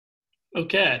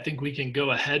Okay, I think we can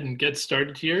go ahead and get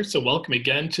started here. So welcome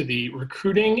again to the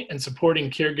Recruiting and Supporting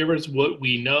Caregivers, What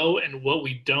We Know and What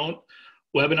We Don't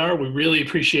webinar. We really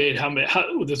appreciate how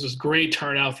this was great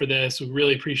turnout for this. We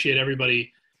really appreciate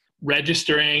everybody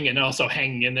registering and also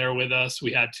hanging in there with us.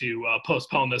 We had to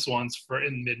postpone this once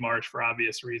in mid-March for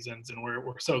obvious reasons, and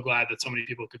we're so glad that so many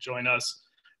people could join us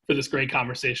for this great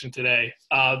conversation today.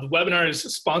 The webinar is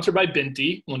sponsored by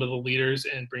Binti, one of the leaders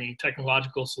in bringing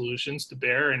technological solutions to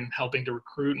bear and helping to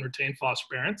recruit and retain foster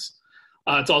parents.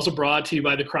 It's also brought to you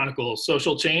by the Chronicle of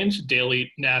Social Change,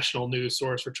 daily national news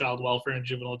source for child welfare and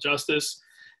juvenile justice,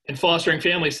 and Fostering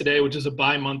Families Today, which is a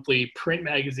bi-monthly print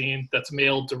magazine that's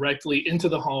mailed directly into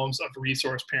the homes of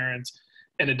resource parents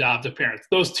and adoptive parents.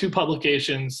 Those two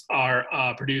publications are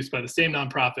produced by the same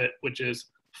nonprofit, which is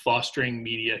Fostering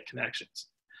Media Connections.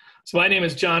 So my name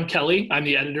is John Kelly. I'm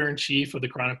the editor-in-chief of the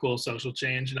Chronicle of Social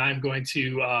Change, and I'm going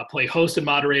to play host and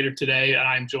moderator today. And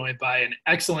I'm joined by an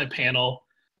excellent panel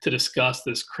to discuss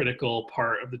this critical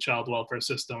part of the child welfare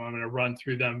system. I'm going to run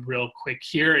through them real quick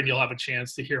here, and you'll have a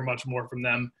chance to hear much more from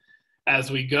them as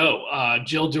we go.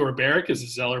 Jill Duerr is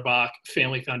a Zellerbach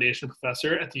Family Foundation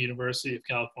professor at the University of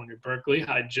California-Berkeley.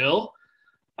 Hi, Jill.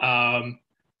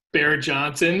 Barrett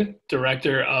Johnson,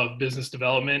 Director of Business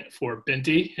Development for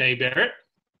Binti. Hey, Barrett.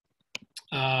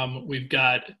 We've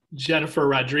got Jennifer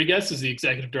Rodriguez, is the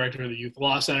executive director of the Youth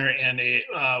Law Center, and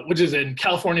which is in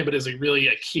California, but is really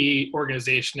a key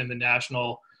organization in the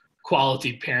National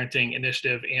Quality Parenting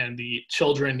Initiative and the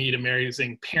Children Need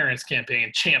Amazing Parents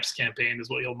campaign. CHAMPS campaign is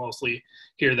what you'll mostly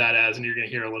hear that as, and you're going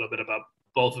to hear a little bit about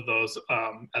both of those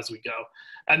as we go.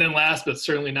 And then last, but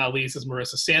certainly not least, is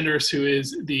Marissa Sanders, who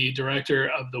is the director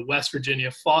of the West Virginia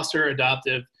Foster,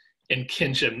 Adoptive, and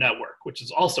Kinship Network, which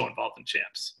is also involved in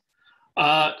CHAMPS.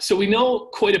 So we know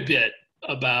quite a bit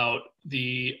about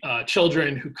the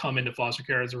children who come into foster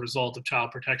care as a result of child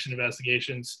protection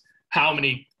investigations, how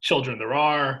many children there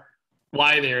are,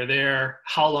 why they are there,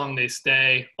 how long they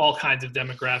stay, all kinds of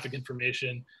demographic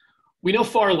information. We know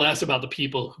far less about the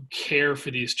people who care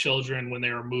for these children when they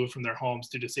are removed from their homes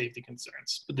due to safety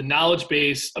concerns. But the knowledge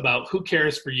base about who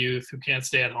cares for youth who can't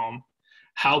stay at home,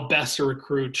 how best to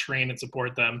recruit, train, and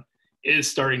support them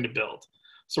is starting to build.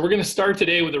 So we're going to start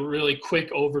today with a really quick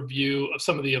overview of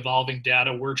some of the evolving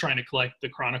data we're trying to collect at the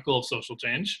Chronicle of Social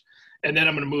Change. And then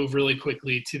I'm going to move really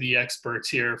quickly to the experts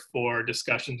here for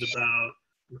discussions about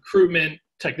recruitment,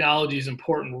 technology's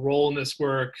important role in this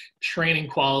work, training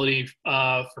quality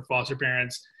for foster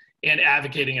parents, and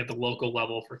advocating at the local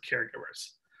level for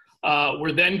caregivers.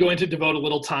 We're then going to devote a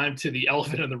little time to the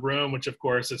elephant in the room, which of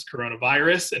course is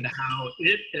coronavirus, and how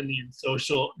it and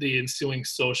the ensuing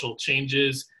social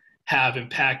changes have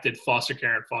impacted foster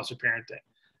care and foster parenting.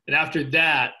 And after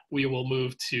that, we will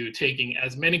move to taking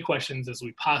as many questions as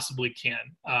we possibly can.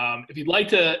 If you'd like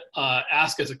to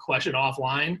ask us a question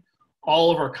offline,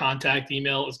 all of our contact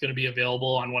email is going to be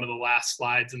available on one of the last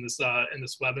slides in this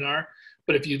webinar.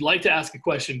 But if you'd like to ask a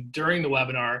question during the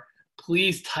webinar,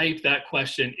 please type that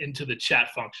question into the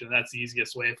chat function. That's the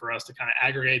easiest way for us to kind of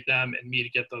aggregate them and me to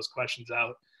get those questions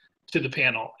out to the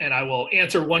panel. And I will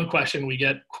answer one question. We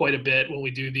get quite a bit when we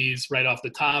do these right off the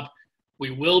top.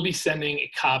 We will be sending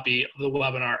a copy of the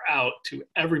webinar out to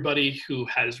everybody who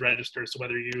has registered. So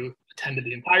whether you attended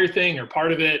the entire thing or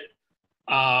part of it,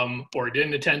 or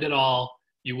didn't attend at all,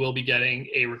 you will be getting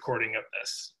a recording of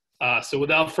this. So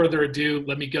without further ado,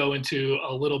 let me go into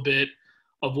a little bit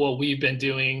of what we've been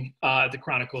doing at the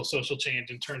Chronicle of Social Change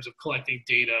in terms of collecting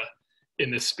data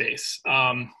in this space.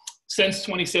 Since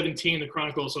 2017, the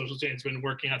Chronicle of Social Change has been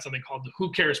working on something called the Who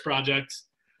Cares Project.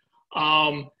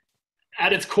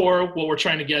 At its core, what we're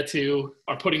trying to get to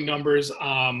are putting numbers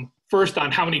first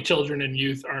on how many children and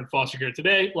youth are in foster care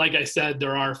today. Like I said,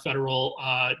 there are federal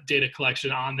data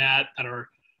collection on that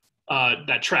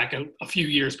that track a few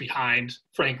years behind,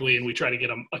 frankly, and we try to get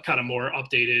a kind of more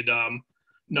updated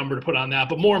number to put on that.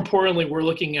 But more importantly, we're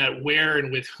looking at where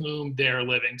and with whom they're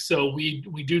living. So we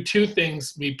do two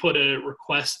things. We put a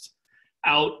request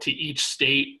out to each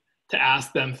state to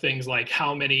ask them things like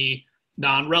how many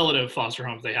non-relative foster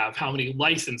homes they have, how many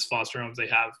licensed foster homes they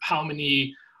have, how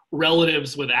many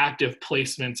relatives with active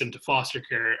placements into foster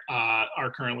care are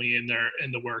currently in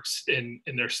the works in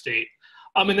their state.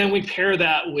 And then we pair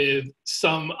that with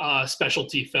some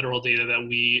specialty federal data that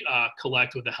we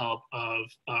collect with the help of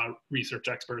research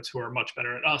experts who are much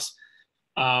better at us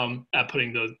at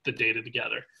putting the data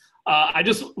together.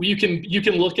 You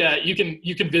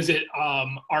can visit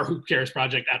our Who Cares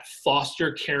project at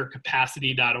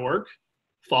fostercarecapacity.org.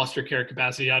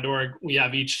 Fostercarecapacity.org. We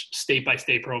have each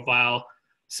state-by-state profile,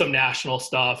 some national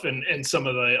stuff, and some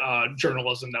of the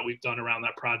journalism that we've done around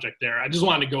that project there. I just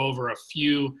wanted to go over a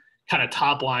few kind of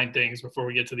top line things before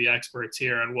we get to the experts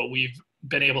here and what we've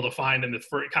been able to find in the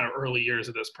kind of early years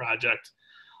of this project.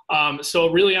 So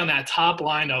really on that top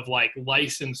line of like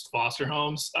licensed foster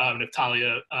homes,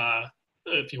 Natalia,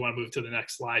 if you want to move to the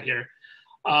next slide here.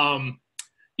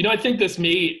 You know, I think this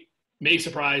may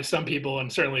surprise some people,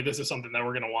 and certainly this is something that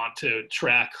we're going to want to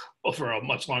track over a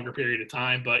much longer period of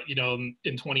time. But, you know, in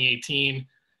 2018,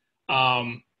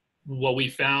 what we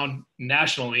found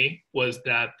nationally was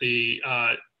that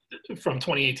from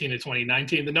 2018 to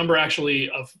 2019, the number actually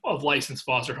of licensed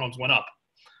foster homes went up.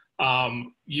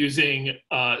 Using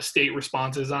state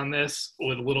responses on this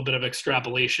with a little bit of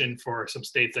extrapolation for some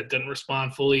states that didn't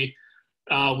respond fully,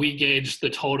 we gauged the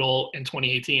total in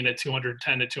 2018 at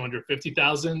 210 to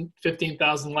 250,000,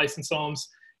 15,000 licensed homes.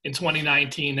 In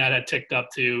 2019, that had ticked up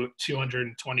to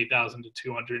 220,000 to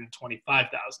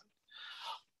 225,000.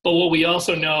 But what we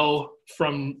also know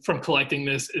from collecting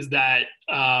this is that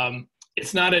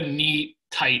it's not a neat,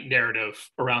 tight narrative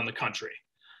around the country.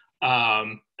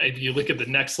 If you look at the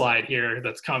next slide here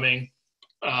that's coming,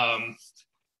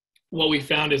 what we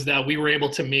found is that we were able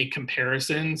to make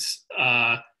comparisons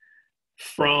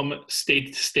from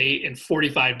state to state in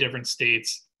 45 different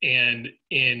states. And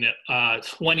in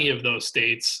 20 of those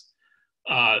states,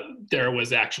 there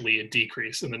was actually a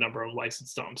decrease in the number of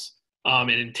licensed homes.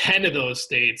 And in 10 of those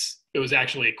states, it was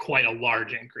actually quite a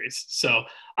large increase. So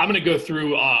I'm going to go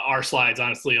through our slides,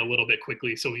 honestly, a little bit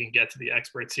quickly so we can get to the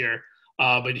experts here.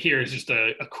 But here's just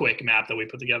a quick map that we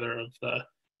put together of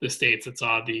the states that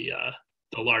saw the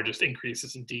largest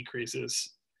increases and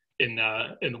decreases in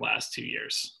the last 2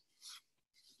 years.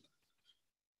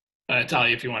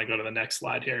 Talia, if you want to go to the next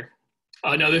slide here.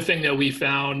 Another thing that we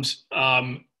found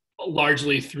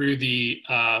largely through the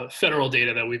federal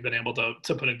data that we've been able to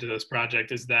put into this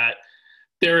project is that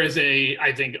there is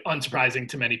I think unsurprising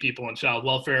to many people in child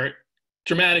welfare,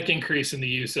 dramatic increase in the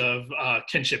use of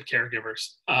kinship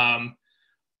caregivers.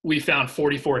 We found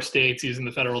 44 states using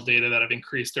the federal data that have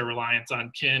increased their reliance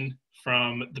on kin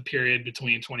from the period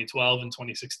between 2012 and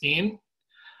 2016.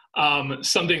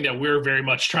 Something that we're very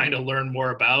much trying to learn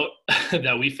more about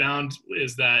that we found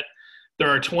is that there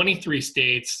are 23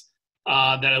 states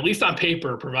that, at least on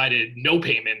paper, provided no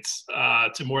payments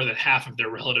to more than half of their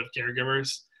relative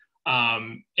caregivers.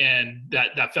 And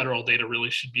that federal data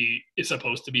really is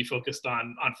supposed to be focused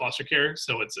on foster care.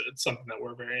 So it's something that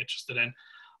we're very interested in.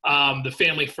 The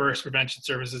Family First Prevention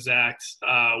Services Act,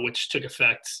 which took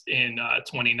effect in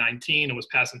 2019 and was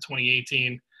passed in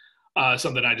 2018,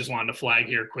 something I just wanted to flag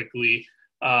here quickly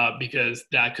because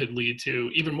that could lead to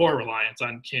even more reliance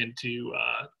on kin to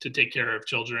take care of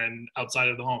children outside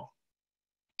of the home.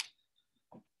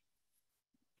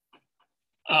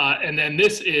 And then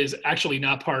this is actually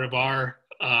not part of our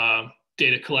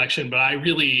data collection, but I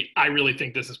really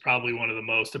think this is probably one of the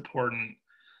most important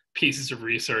pieces of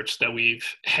research that we've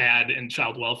had in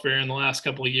child welfare in the last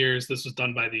couple of years. This was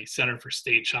done by the Center for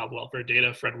State Child Welfare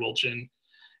Data, Fred Wilchin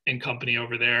and company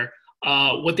over there.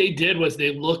 What they did was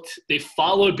they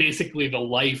followed basically the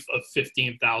life of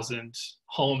 15,000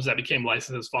 homes that became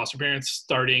licensed as foster parents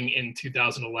starting in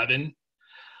 2011.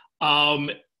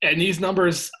 And these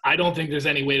numbers, I don't think there's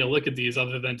any way to look at these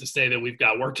other than to say that we've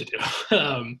got work to do.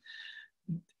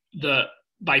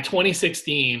 By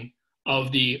 2016,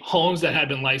 of the homes that had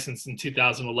been licensed in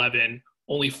 2011,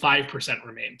 only 5%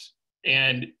 remained.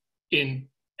 And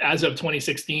as of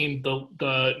 2016,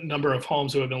 the number of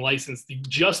homes who have been licensed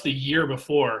just the year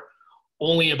before,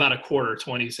 only about a quarter,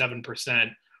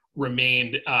 27%,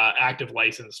 remained active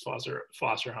licensed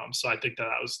foster homes. So I think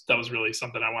that was really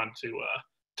something I wanted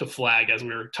to flag as we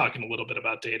were talking a little bit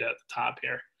about data at the top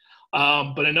here.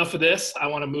 But enough of this. I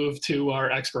want to move to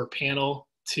our expert panel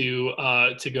to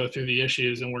go through the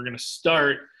issues, and we're going to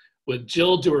start with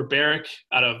Jill Duerr Berrick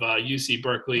out of UC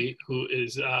Berkeley,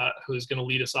 who's going to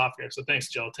lead us off here. So thanks,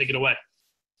 Jill. Take it away.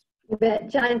 You bet.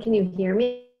 John, can you hear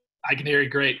me? I can hear you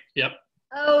great. Yep.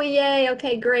 Oh, yay.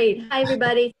 Okay, great. Hi,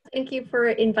 everybody. Thank you for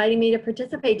inviting me to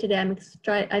participate today.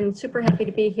 I'm super happy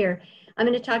to be here. I'm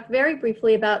going to talk very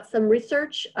briefly about some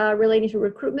research relating to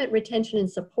recruitment, retention,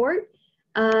 and support.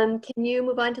 Can you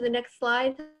move on to the next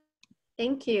slide?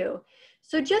 Thank you.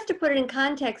 So just to put it in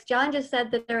context, John just said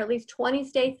that there are at least 20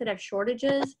 states that have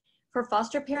shortages for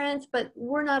foster parents, but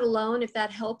we're not alone. If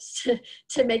that helps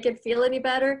to make it feel any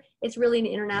better, it's really an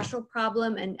international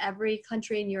problem, and every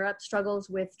country in Europe struggles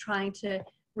with trying to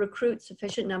recruit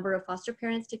sufficient number of foster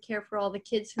parents to care for all the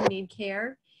kids who need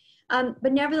care.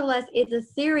 But nevertheless, it's a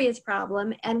serious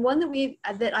problem, and one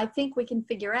that I think we can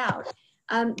figure out.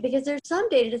 Because there's some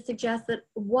data to suggest that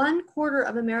 1/4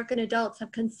 of American adults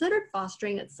have considered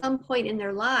fostering at some point in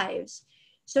their lives.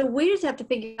 So we just have to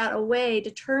figure out a way to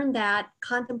turn that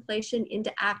contemplation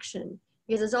into action.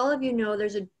 Because as all of you know,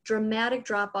 there's a dramatic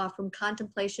drop off from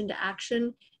contemplation to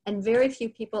action, and very few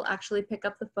people actually pick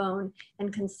up the phone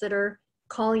and consider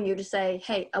calling you to say,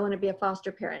 hey, I want to be a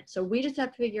foster parent. So we just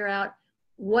have to figure out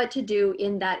what to do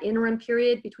in that interim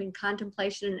period between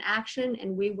contemplation and action,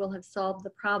 and we will have solved the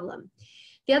problem.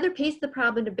 The other piece of the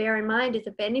problem to bear in mind is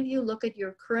if any of you look at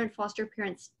your current foster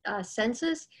parent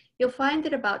census, you'll find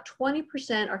that about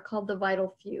 20% are called the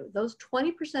vital few. Those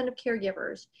 20% of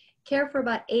caregivers care for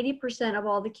about 80% of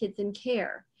all the kids in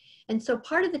care. And so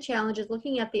part of the challenge is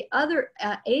looking at the other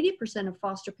 80% of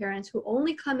foster parents who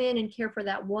only come in and care for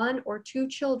that one or two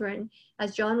children,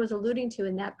 as John was alluding to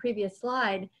in that previous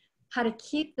slide, how to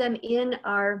keep them in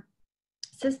our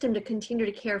system to continue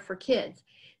to care for kids.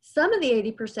 Some of the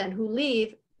 80% who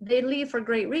leave, they leave for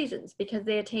great reasons because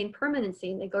they attain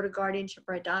permanency and they go to guardianship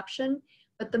or adoption,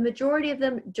 but the majority of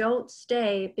them don't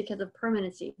stay because of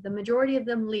permanency. The majority of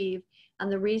them leave,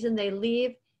 and the reason they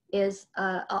leave is,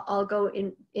 I'll go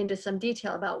into some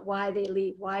detail about why they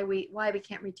leave, why we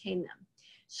can't retain them.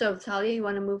 So Talia, you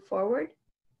want to move forward?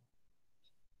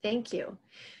 Thank you.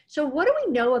 So what do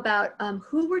we know about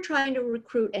who we're trying to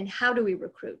recruit and how do we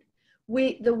recruit?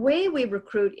 The way we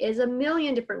recruit is a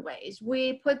million different ways.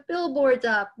 We put billboards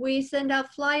up, we send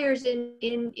out flyers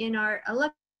in our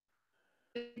election.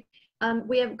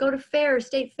 We go to fairs,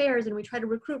 state fairs, and we try to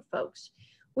recruit folks.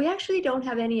 We actually don't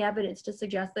have any evidence to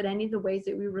suggest that any of the ways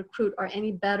that we recruit are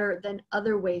any better than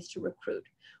other ways to recruit.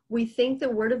 We think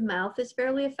that word of mouth is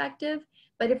fairly effective,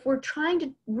 but if we're trying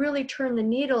to really turn the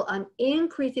needle on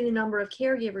increasing the number of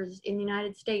caregivers in the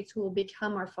United States who will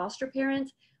become our foster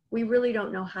parents, we really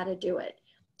don't know how to do it.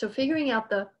 So figuring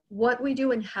out what we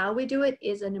do and how we do it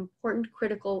is an important,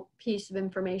 critical piece of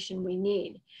information we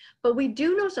need. But we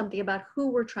do know something about who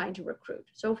we're trying to recruit.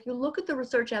 So if you look at the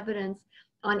research evidence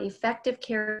on effective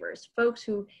caregivers, folks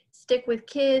who stick with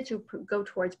kids, who go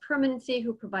towards permanency,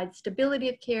 who provide stability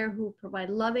of care, who provide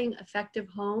loving, effective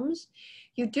homes,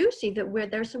 you do see that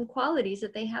there's some qualities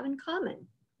that they have in common.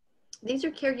 These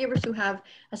are caregivers who have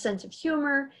a sense of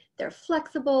humor, they're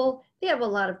flexible, they have a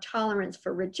lot of tolerance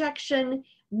for rejection,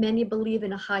 many believe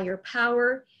in a higher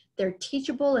power, they're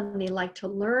teachable and they like to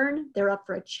learn, they're up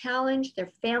for a challenge,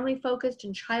 they're family focused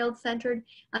and child-centered,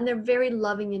 and they're very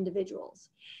loving individuals.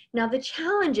 Now the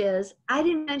challenge is, I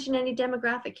didn't mention any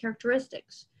demographic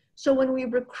characteristics. So when we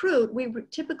recruit, we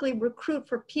typically recruit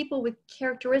for people with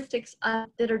characteristics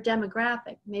that are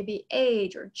demographic, maybe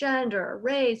age or gender or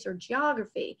race or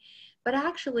geography. But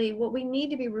actually what we need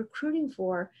to be recruiting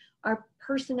for are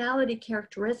personality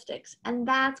characteristics. And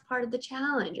that's part of the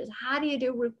challenge, is how do you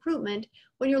do recruitment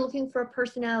when you're looking for a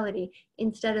personality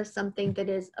instead of something that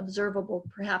is observable,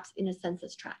 perhaps in a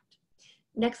census tract.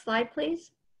 Next slide,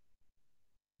 please.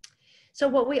 So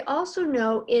what we also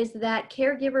know is that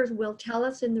caregivers will tell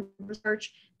us in the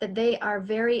research that they are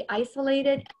very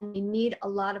isolated and they need a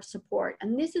lot of support.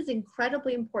 And this is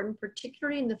incredibly important,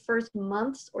 particularly in the first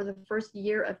months or the first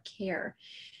year of care.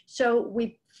 So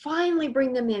we finally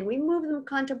bring them in, we move them to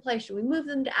contemplation, we move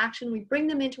them to action, we bring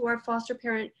them into our foster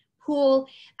parent pool,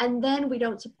 and then we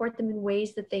don't support them in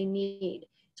ways that they need.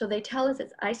 So they tell us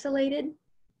it's isolated.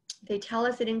 They tell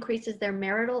us it increases their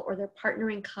marital or their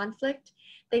partnering conflict.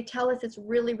 They tell us it's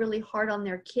really, really hard on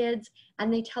their kids.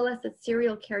 And they tell us that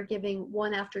serial caregiving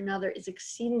one after another is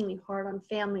exceedingly hard on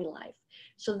family life.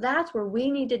 So that's where we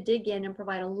need to dig in and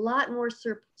provide a lot more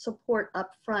support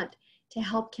up front to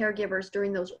help caregivers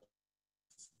during those.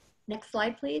 Next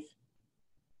slide, please.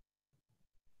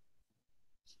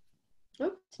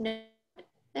 Oops,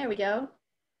 there we go.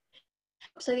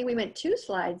 So I think we went 2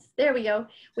 slides. There we go.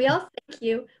 Thank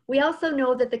you. We also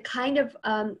know that the kind of,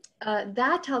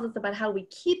 that tells us about how we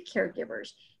keep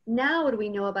caregivers. Now what do we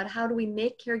know about how do we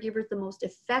make caregivers the most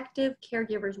effective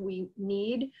caregivers we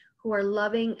need, who are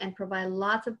loving and provide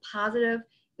lots of positive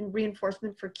and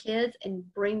reinforcement for kids and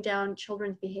bring down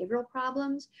children's behavioral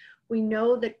problems? We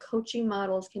know that coaching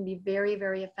models can be very,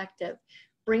 very effective.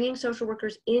 Bringing social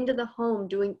workers into the home,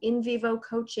 doing in vivo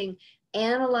coaching,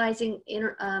 analyzing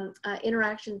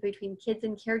interactions between kids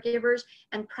and caregivers,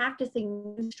 and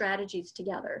practicing new strategies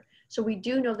together. So we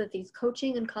do know that these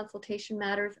coaching and consultation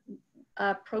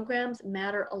programs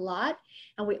matter a lot.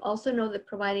 And we also know that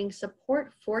providing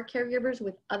support for caregivers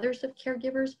with others of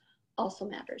caregivers also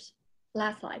matters.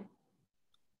 Last slide.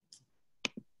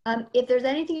 If there's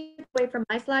anything away from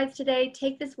my slides today,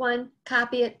 take this one,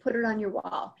 copy it, put it on your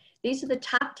wall. These are the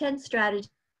top 10 strategies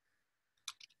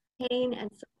to retain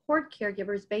and support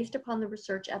caregivers based upon the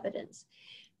research evidence.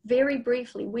 Very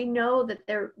briefly, we know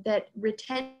that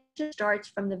retention starts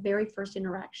from the very first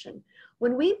interaction.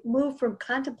 When we move from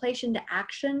contemplation to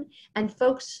action and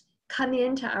folks come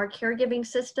into our caregiving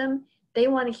system, they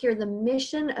want to hear the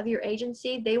mission of your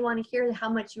agency. They want to hear how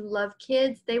much you love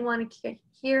kids. They want to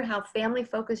hear how family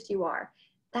focused you are.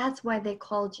 That's why they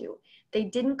called you. They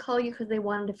didn't call you because they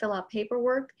wanted to fill out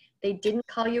paperwork. They didn't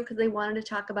call you because they wanted to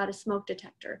talk about a smoke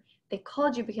detector. They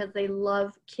called you because they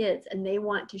love kids and they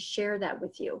want to share that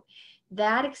with you.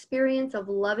 That experience of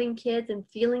loving kids and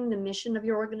feeling the mission of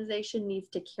your organization needs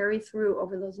to carry through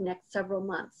over those next several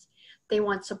months. They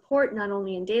want support not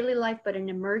only in daily life, but in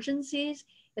emergencies.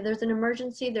 If there's an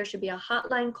emergency, there should be a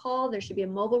hotline call. There should be a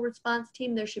mobile response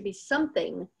team. There should be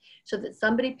something so that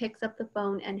somebody picks up the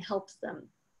phone and helps them.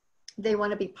 They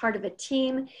want to be part of a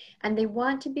team, and they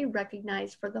want to be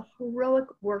recognized for the heroic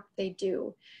work they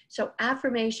do. So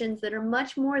affirmations that are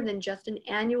much more than just an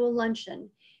annual luncheon,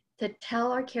 to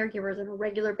tell our caregivers on a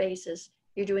regular basis,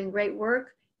 you're doing great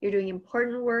work, you're doing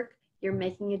important work, you're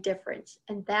making a difference.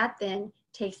 And that then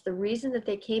takes the reason that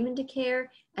they came into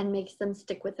care and makes them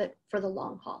stick with it for the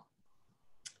long haul.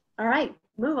 All right,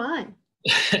 move on.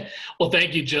 Well,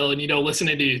 thank you, Jill. And,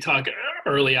 listening to you talk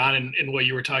early on in what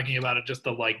you were talking about, just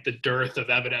the dearth of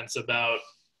evidence about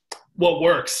what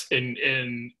works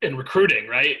in recruiting,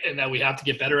 right? And that we have to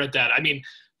get better at that. I mean,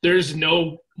 there's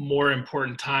no more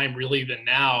important time really than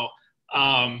now.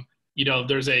 I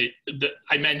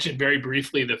mentioned very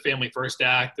briefly the Family First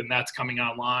Act, and that's coming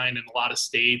online in a lot of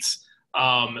states.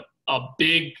 A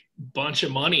big bunch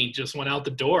of money just went out the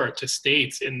door to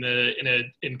states in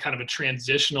kind of a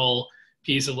transitional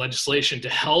piece of legislation to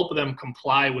help them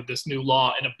comply with this new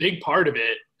law. And a big part of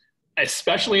it,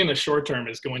 especially in the short term,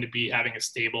 is going to be having a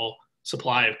stable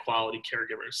supply of quality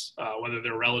caregivers, whether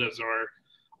they're relatives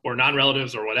or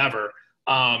non-relatives or whatever.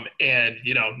 And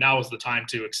now is the time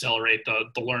to accelerate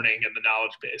the learning and the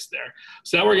knowledge base there.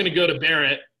 So now we're going to go to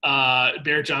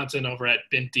Barrett Johnson over at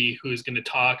Binti, who's going to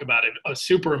talk about a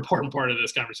super important part of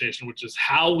this conversation, which is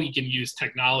how we can use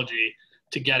technology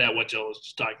to get at what Jill was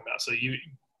just talking about. So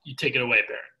you take it away,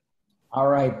 Barrett. All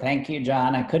right, thank you,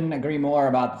 John. I couldn't agree more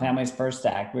about the Families First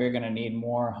Act. We're going to need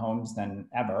more homes than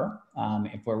ever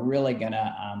if we're really going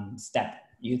to step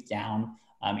youth down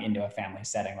into a family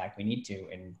setting like we need to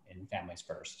in Families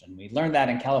First. And we learned that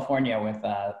in California with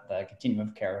the Continuum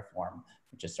of Care Reform,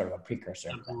 which is sort of a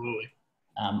precursor. Absolutely.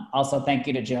 Also, thank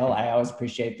you to Jill. I always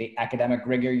appreciate the academic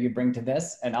rigor you bring to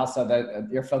this, and also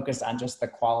your focus on just the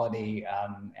quality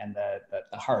and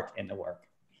the heart in the work.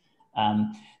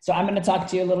 So I'm going to talk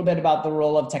to you a little bit about the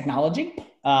role of technology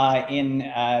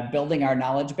in building our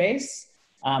knowledge base.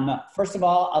 First of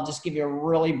all, I'll just give you a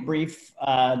really brief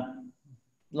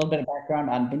little bit of background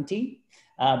on Binti.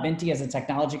 Binti is a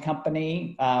technology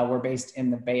company. We're based in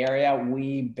the Bay Area.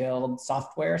 We build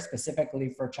software specifically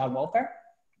for child welfare.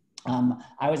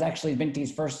 I was actually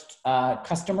Binti's first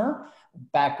customer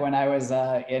back when I was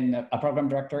a program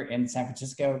director in San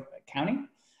Francisco County.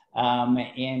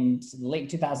 In late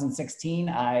 2016,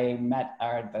 I met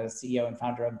the CEO and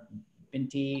founder of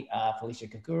Binti, Felicia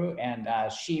Kakuru, and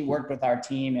she worked with our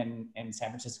team in San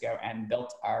Francisco and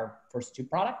built our first two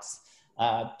products,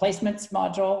 placements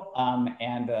module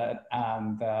and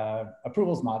the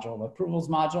approvals module. The approvals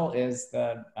module is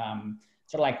the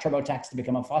sort of like TurboTax to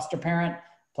become a foster parent,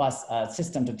 plus a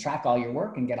system to track all your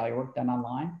work and get all your work done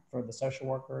online for the social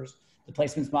workers. The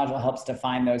placements module helps to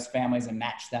find those families and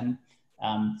match them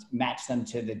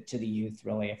to the youth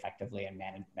really effectively and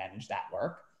manage that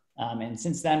work. And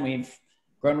since then, we've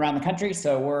grown around the country.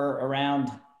 So we're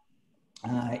around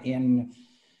in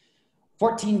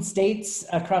 14 states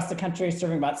across the country,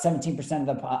 serving about 17%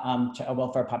 of the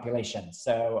welfare population.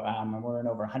 So we're in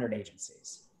over 100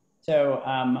 agencies. So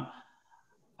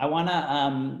I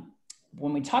wanna,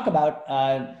 when we talk about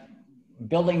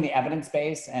building the evidence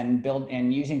base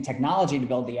and using technology to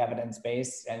build the evidence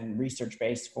base and research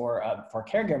base for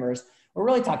caregivers, we're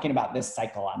really talking about this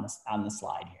cycle on the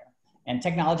slide here. And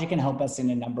technology can help us in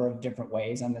a number of different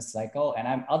ways on this cycle.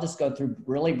 And I'll just go through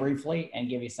really briefly and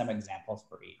give you some examples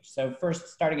for each. So first,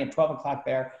 starting at 12 o'clock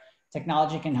there,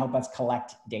 technology can help us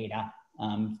collect data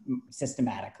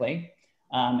systematically.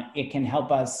 It can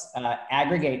help us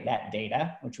aggregate that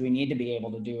data, which we need to be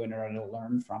able to do in order to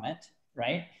learn from it,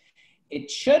 right?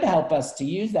 It should help us to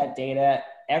use that data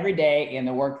every day in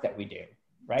the work that we do,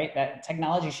 right? That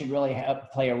technology should really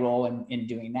play a role in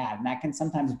doing that. And that can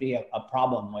sometimes be a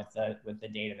problem with the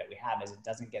data that we have, as it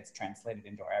doesn't get translated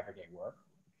into our everyday work.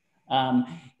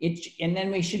 And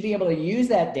then we should be able to use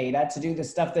that data to do the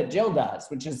stuff that Jill does,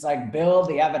 which is like build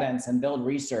the evidence and build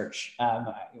research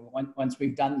once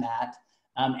we've done that.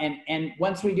 And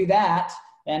once we do that,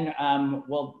 then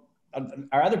we'll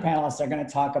our other panelists are going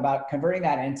to talk about converting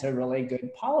that into really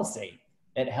good policy.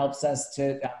 It helps us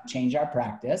to change our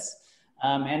practice.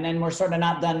 And then we're sort of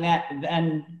not done that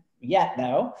then yet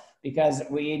though, because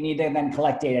we need to then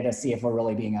collect data to see if we're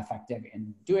really being effective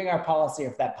in doing our policy, or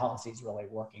if that policy is really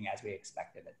working as we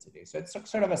expected it to do. So it's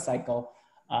sort of a cycle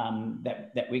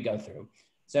that we go through.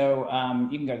 So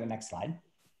you can go to the next slide.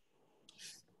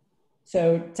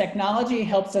 So technology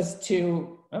helps us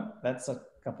to, oh, that's a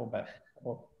couple, but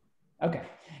okay.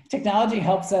 Technology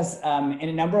helps us in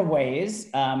a number of ways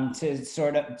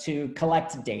to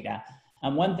collect data.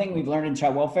 One thing we've learned in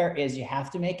child welfare is you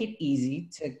have to make it easy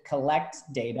to collect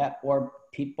data, or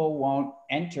people won't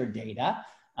enter data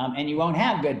and you won't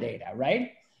have good data,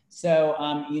 right?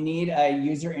 So you need a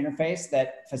user interface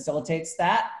that facilitates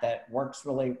that works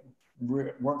really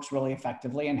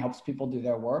effectively and helps people do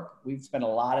their work. We've spent a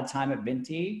lot of time at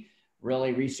Binti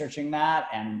really researching that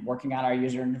and working on our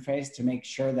user interface to make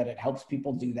sure that it helps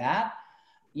people do that.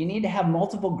 You need to have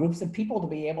multiple groups of people to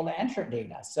be able to enter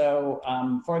data. So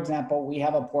for example, we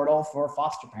have a portal for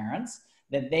foster parents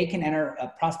that they can enter,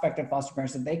 prospective foster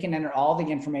parents, that they can enter all the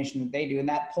information that they do, and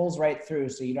that pulls right through,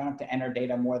 so you don't have to enter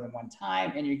data more than one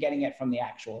time, and you're getting it from the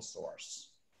actual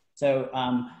source. So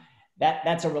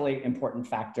that's a really important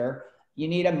factor. You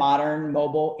need a modern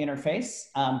mobile interface.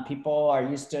 People are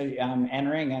used to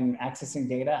entering and accessing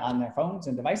data on their phones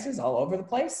and devices all over the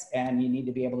place, and you need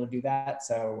to be able to do that.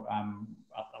 So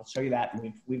I'll show you that.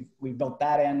 We've built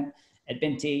that in at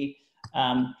Binti.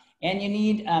 And you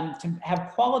need to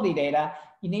have quality data.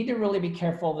 You need to really be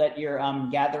careful that you're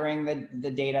gathering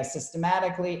the data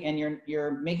systematically, and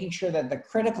you're making sure that the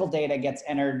critical data gets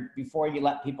entered before you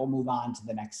let people move on to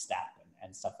the next step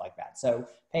and stuff like that. So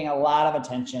paying a lot of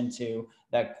attention to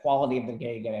the quality of the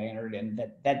data getting entered, and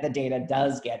that the data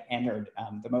does get entered.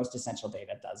 The most essential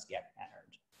data does get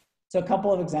entered. So a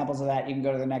couple of examples of that. You can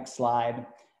go to the next slide.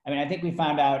 I mean, I think we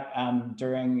found out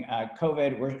during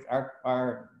COVID,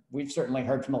 we've certainly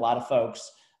heard from a lot of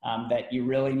folks that you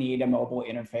really need a mobile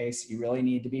interface. You really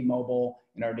need to be mobile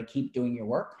in order to keep doing your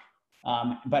work,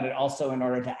 but it also in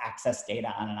order to access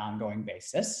data on an ongoing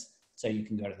basis. So you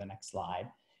can go to the next slide.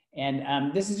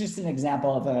 And this is just an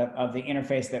example of the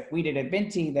interface that we did at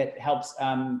Binti that helps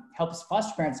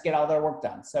foster parents get all their work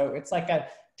done. So it's like a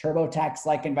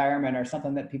TurboTax-like environment, or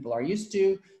something that people are used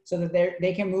to, so that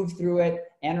they can move through it,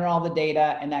 enter all the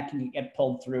data, and that can get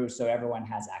pulled through so everyone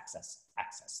has access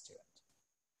to it.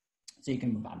 So you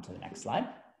can move on to the next slide.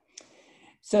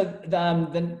 So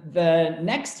the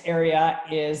next area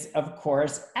is, of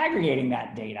course, aggregating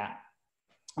that data.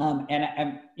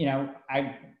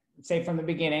 I say from the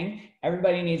beginning,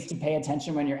 everybody needs to pay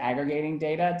attention when you're aggregating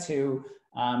data to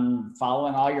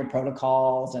following all your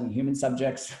protocols and human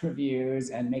subjects reviews,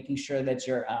 and making sure that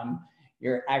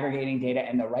you're aggregating data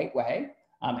in the right way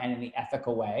and in the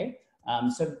ethical way.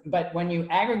 But when you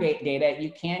aggregate data,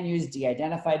 you can use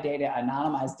de-identified data,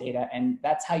 anonymized data, and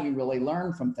that's how you really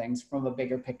learn from things from a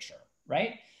bigger picture,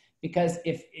 right? Because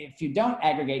if you don't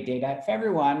aggregate data, if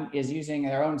everyone is using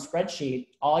their own spreadsheet,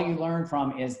 all you learn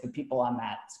from is the people on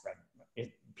that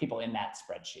people in that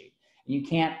spreadsheet. You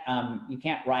can't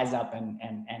rise up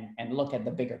and look at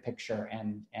the bigger picture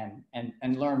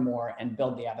and learn more and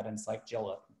build the evidence like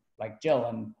Jill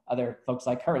and other folks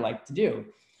like her like to do.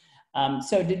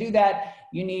 So to do that,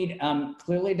 you need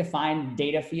clearly defined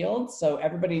data fields. So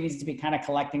everybody needs to be kind of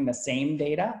collecting the same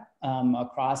data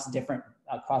across different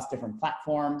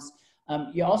platforms.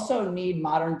 You also need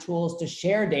modern tools to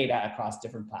share data across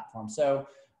different platforms. So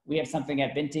we have something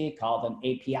at Binti called an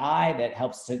API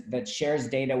that shares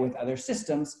data with other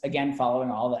systems, again, following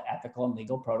all the ethical and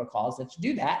legal protocols that you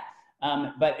do that.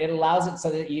 But it allows it so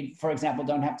that you, for example,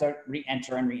 don't have to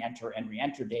re-enter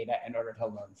data in order to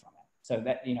learn from it. So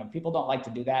that, people don't like to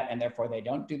do that, and therefore they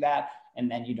don't do that, and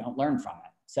then you don't learn from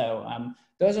it. So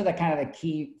those are the kind of the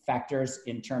key factors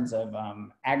in terms of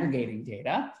aggregating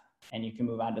data. And you can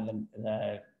move on to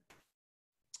the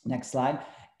next slide.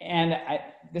 And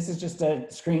this is just a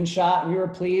screenshot. We were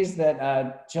pleased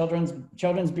that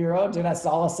Children's Bureau did us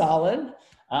all a solid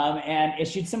and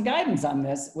issued some guidance on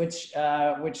this, which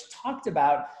talked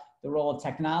about the role of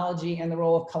technology and the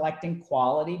role of collecting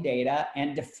quality data,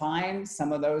 and defined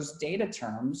some of those data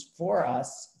terms for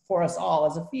us all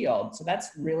as a field. So that's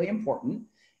really important.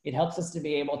 It helps us to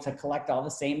be able to collect all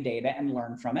the same data and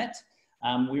learn from it.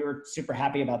 We were super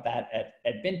happy about that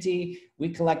at Binti. We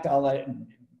collect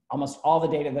almost all the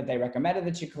data that they recommended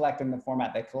that you collect in the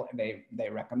format they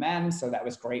recommend. So that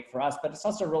was great for us, but it's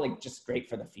also really just great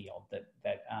for the field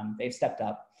that they've stepped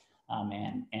up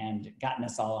and gotten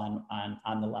us all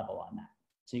on the level on that.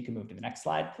 So you can move to the next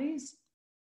slide, please.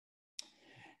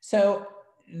 So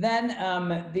then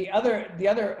the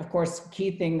other, of course,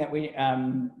 key thing that we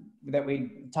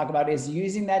talk about is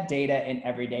using that data in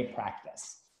everyday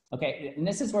practice. Okay, and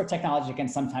this is where technology can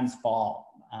sometimes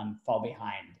fall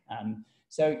behind.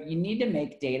 So you need to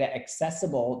make data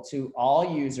accessible to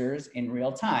all users in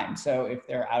real time. So if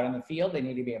they're out in the field, they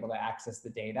need to be able to access the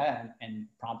data and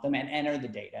prompt them and enter the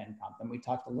data and prompt them. We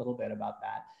talked a little bit about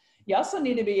that. You also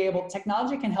need to be able,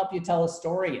 technology can help you tell a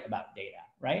story about data,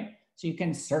 right? So you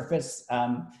can surface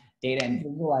data and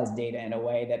visualize data in a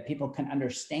way that people can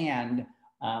understand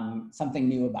something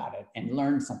new about it and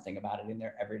learn something about it in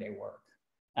their everyday work.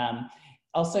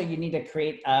 Also, you need to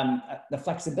create the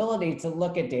flexibility to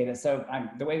look at data. So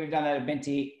the way we've done that at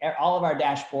Binti, all of our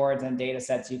dashboards and data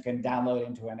sets you can download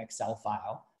into an Excel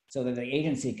file so that the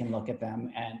agency can look at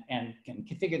them and can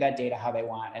configure that data how they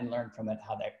want and learn from it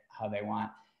how they want.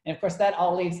 And of course, that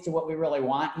all leads to what we really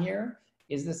want here,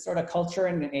 is this sort of culture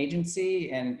in an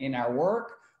agency and in our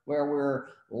work where we're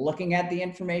looking at the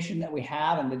information that we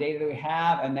have and the data that we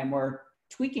have, and then we're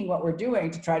tweaking what we're doing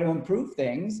to try to improve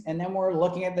things. And then we're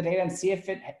looking at the data and see if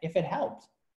it helped.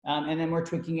 And then we're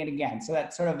tweaking it again. So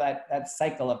that's sort of that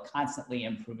cycle of constantly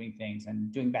improving things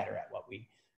and doing better at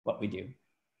what we do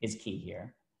is key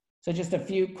here. So just a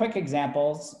few quick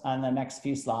examples on the next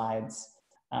few slides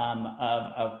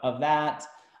of that.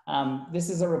 This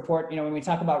is a report, when we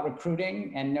talk about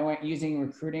recruiting and using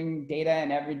recruiting data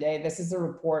in every day, this is a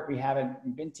report we have in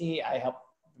Binti.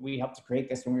 We helped to create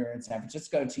this when we were in San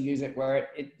Francisco to use it, where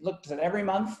it looks at every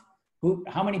month,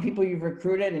 how many people you've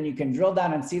recruited, and you can drill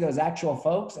down and see those actual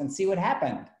folks and see what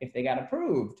happened, if they got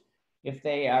approved, if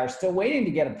they are still waiting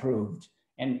to get approved.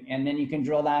 And then you can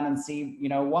drill down and see,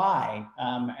 why,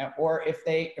 or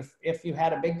if you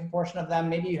had a big proportion of them,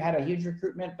 maybe you had a huge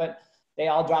recruitment, but they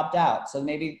all dropped out. So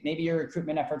maybe your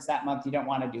recruitment efforts that month, you don't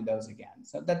want to do those again.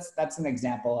 So that's an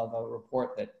example of a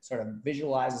report that sort of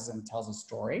visualizes and tells a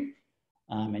story.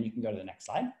 And you can go to the next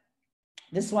slide.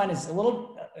 This one is a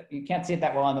little, you can't see it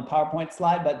that well on the PowerPoint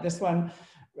slide, but this one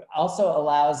also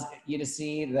allows you to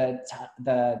see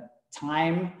the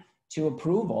time to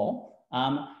approval.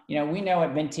 We know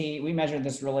at Binti, we measure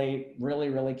this really, really,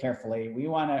 really carefully. We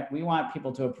want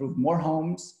people to approve more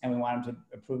homes, and we want them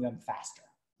to approve them faster,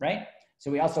 right? So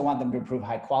we also want them to approve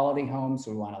high quality homes.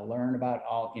 So we want to learn about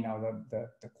all,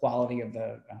 the quality of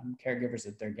the caregivers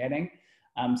that they're getting.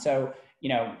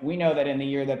 We know that in the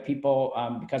year that people,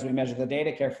 because we measure the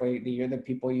data carefully, the year that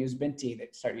people use Binti,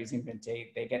 that start using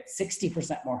Binti, they get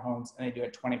 60% more homes and they do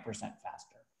it 20%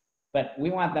 faster. But we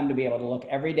want them to be able to look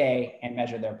every day and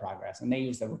measure their progress. And they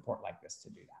use a report like this to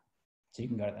do that. So you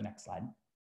can go to the next slide.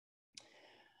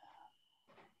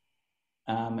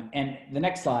 And the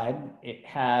next slide, it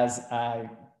has, I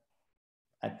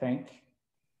think,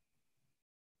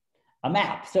 a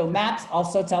map. So maps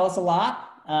also tell us a lot.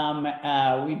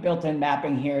 We built in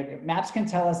mapping here. Maps can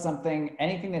tell us something,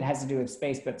 anything that has to do with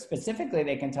space, but specifically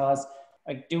they can tell us,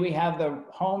 like, do we have the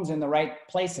homes in the right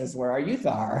places where our youth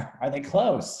are? Are they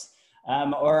close?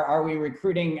 Or are we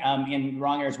recruiting in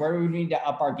wrong areas? Where do we need to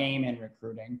up our game in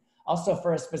recruiting? Also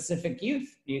for a specific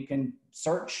youth, you can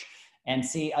search and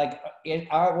see, like,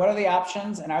 what are the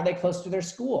options and are they close to their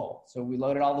school? So we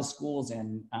loaded all the schools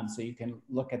in so you can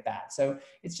look at that. So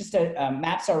it's just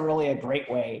maps are really a great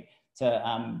way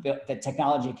to that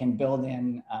technology can build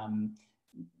in,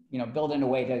 build in a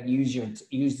way to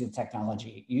use the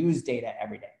technology, use data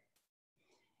every day.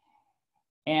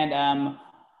 And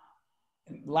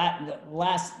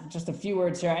last, just a few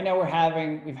words here. I know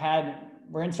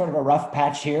we're in sort of a rough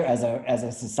patch here as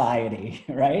a society,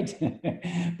 right?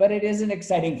 But it is an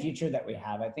exciting future that we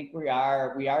have. I think we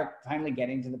are finally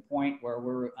getting to the point where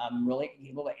we're really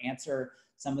able to answer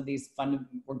some of these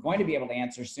we're going to be able to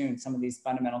answer soon some of these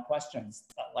fundamental questions,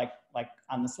 like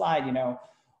on the slide,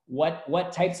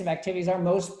 what types of activities are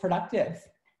most productive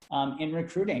in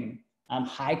recruiting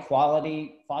high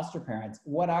quality foster parents?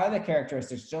 What are the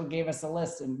characteristics? Jill gave us a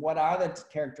list, and what are the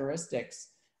characteristics?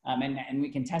 And we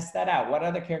can test that out. What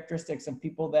are the characteristics of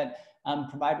people that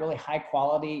provide really high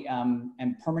quality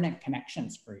and permanent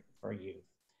connections for youth?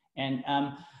 And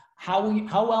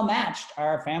how well matched are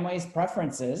our families'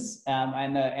 preferences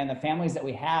and the families that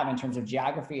we have in terms of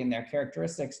geography and their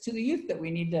characteristics to the youth that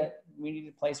we need to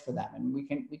place for them. And we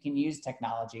can use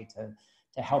technology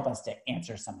to help us to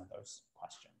answer some of those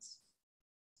questions.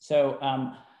 So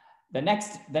the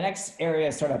next area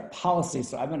is sort of policy.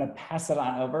 So I'm going to pass it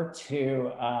on over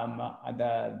to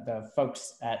the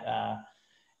folks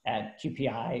at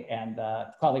QPI and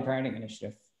the Quality Parenting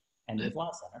Initiative and Youth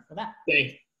Law Center for that.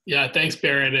 Thanks,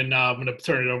 Barrett. And I'm going to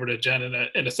turn it over to Jen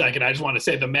in a second. I just want to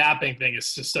say the mapping thing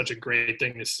is just such a great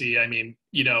thing to see. I mean,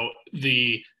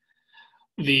 the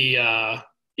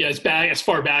Yeah, as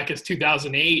far back as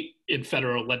 2008 in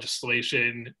federal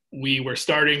legislation, we were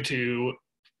starting to,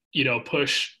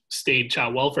 push state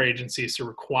child welfare agencies to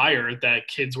require that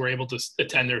kids were able to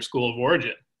attend their school of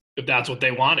origin if that's what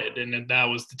they wanted, and that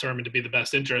was determined to be the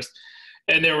best interest.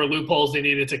 And there were loopholes they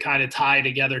needed to kind of tie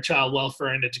together child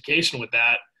welfare and education with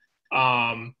that.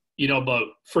 But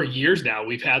for years now,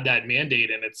 we've had that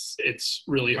mandate, and it's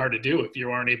really hard to do if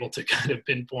you aren't able to kind of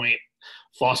pinpoint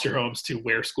foster homes to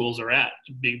where schools are at.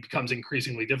 It becomes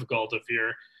increasingly difficult if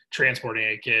you're transporting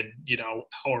a kid,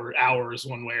 hours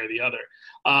one way or the other.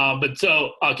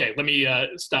 Okay, let me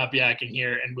stop yakking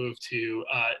here and move to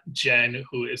Jen,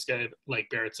 who is going to, like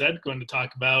Berrick said, going to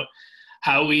talk about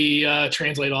how we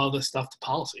translate all this stuff to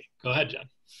policy. Go ahead, Jen.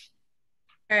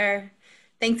 Sure.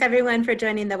 Thanks everyone for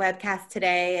joining the webcast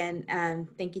today, and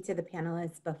thank you to the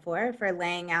panelists before for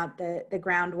laying out the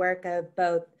groundwork of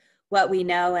both what we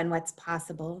know and what's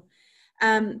possible.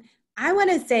 I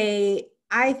want to say,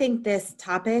 I think this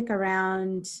topic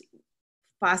around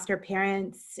foster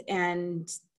parents and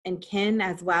kin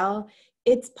as well,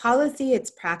 it's policy,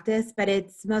 it's practice, but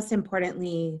it's most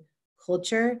importantly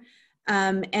culture.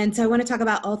 And so I want to talk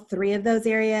about all three of those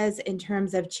areas in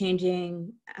terms of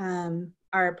changing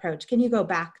our approach. Can you go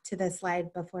back to the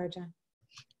slide before, John?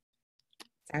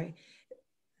 Sorry.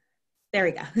 There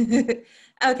we go.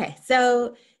 Okay,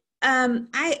 so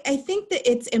I think that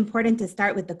it's important to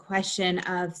start with the question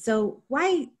of, so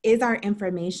why is our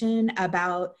information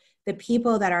about the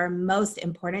people that are most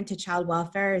important to child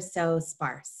welfare so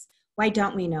sparse? Why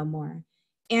don't we know more?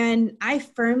 And I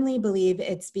firmly believe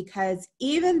it's because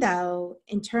even though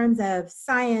in terms of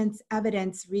science,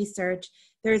 evidence, research,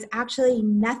 there's actually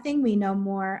nothing we know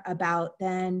more about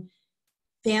than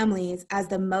families as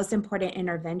the most important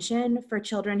intervention for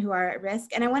children who are at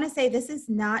risk. And I want to say this is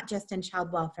not just in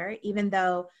child welfare, even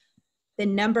though the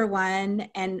number one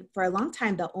and for a long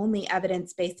time the only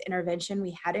evidence-based intervention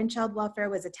we had in child welfare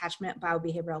was attachment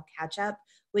biobehavioral catch-up,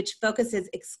 which focuses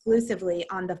exclusively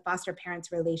on the foster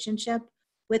parent's relationship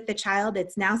with the child.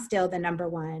 It's now still the number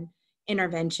one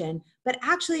intervention, but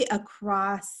actually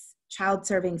across child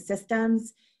serving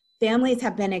systems, families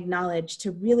have been acknowledged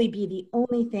to really be the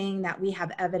only thing that we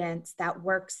have evidence that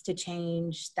works to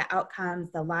change the outcomes,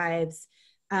 the lives,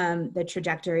 the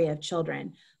trajectory of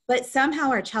children. But somehow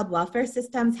our child welfare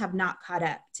systems have not caught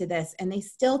up to this, and they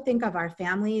still think of our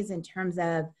families in terms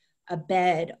of a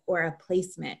bed or a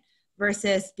placement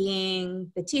versus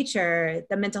being the teacher,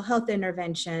 the mental health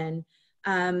intervention,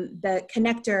 the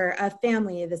connector of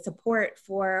family, the support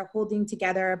for holding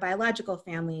together biological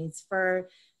families, for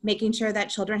making sure that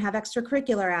children have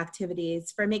extracurricular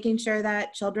activities, for making sure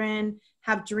that children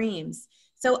have dreams.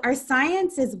 So our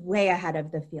science is way ahead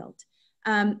of the field.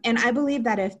 And I believe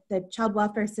that if the child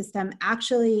welfare system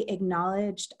actually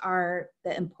acknowledged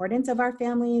the importance of our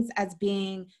families as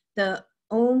being the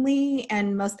only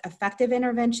and most effective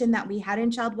intervention that we had in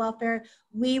child welfare,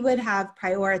 we would have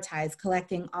prioritized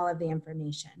collecting all of the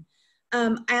information.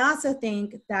 I also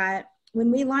think that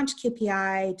when we launched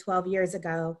QPI 12 years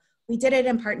ago, we did it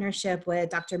in partnership with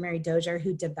Dr. Mary Dozier,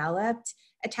 who developed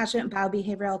attachment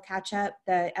biobehavioral catch-up,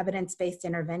 the evidence-based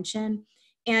intervention.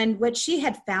 And what she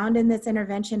had found in this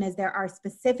intervention is there are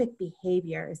specific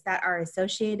behaviors that are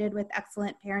associated with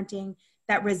excellent parenting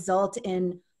that result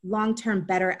in long-term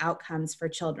better outcomes for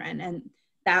children. And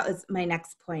that was my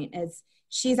next point, is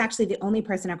she's actually the only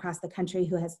person across the country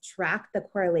who has tracked the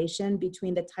correlation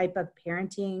between the type of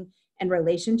parenting and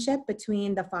relationship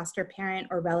between the foster parent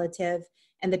or relative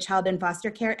and the child in foster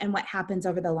care and what happens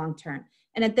over the long term.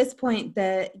 And at this point,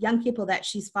 the young people that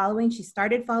she's following, she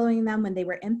started following them when they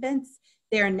were infants.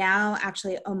 They are now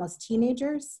actually almost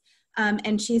teenagers.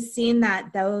 And she's seen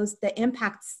that the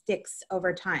impact sticks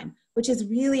over time, which is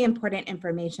really important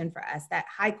information for us, that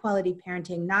high quality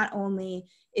parenting not only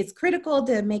is critical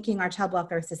to making our child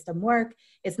welfare system work,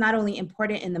 it's not only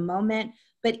important in the moment,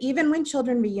 but even when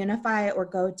children reunify or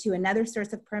go to another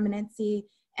source of permanency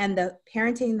and the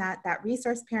parenting that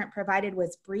resource parent provided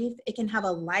was brief, it can have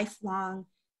a lifelong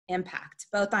impact,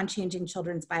 both on changing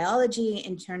children's biology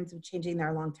in terms of changing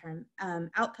their long-term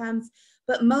outcomes.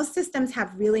 But most systems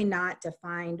have really not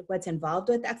defined what's involved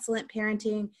with excellent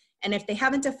parenting. And if they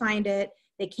haven't defined it,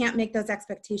 they can't make those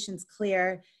expectations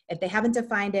clear. If they haven't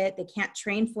defined it, they can't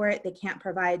train for it. They can't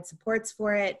provide supports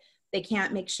for it. They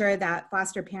can't make sure that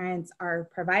foster parents are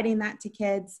providing that to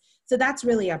kids. So that's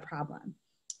really a problem.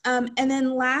 And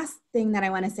then last thing that I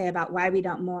want to say about why we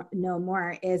don't know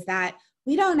more is that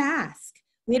we don't ask.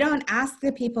 We don't ask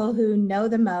the people who know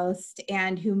the most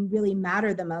and who really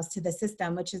matter the most to the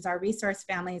system, which is our resource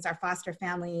families, our foster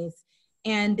families,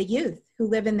 and the youth who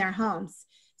live in their homes.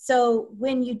 So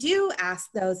when you do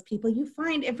ask those people, you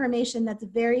find information that's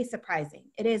very surprising.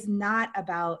 It is not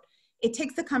about, it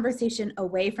takes the conversation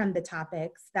away from the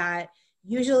topics that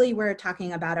usually we're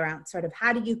talking about around sort of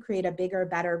how do you create a bigger,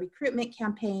 better recruitment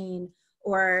campaign,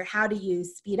 or how do you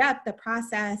speed up the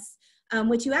process.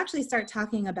 What you actually start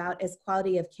talking about is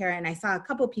quality of care. And I saw a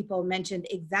couple people mentioned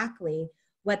exactly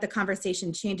what the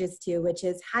conversation changes to, which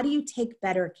is how do you take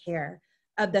better care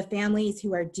of the families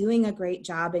who are doing a great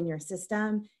job in your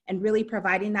system and really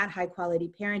providing that high quality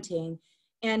parenting.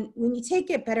 And when you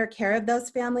take better care of those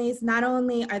families, not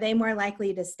only are they more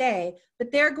likely to stay,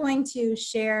 but they're going to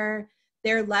share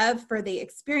their love for the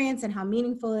experience and how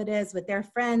meaningful it is with their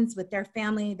friends, with their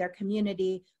family, their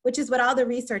community, which is what all the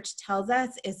research tells us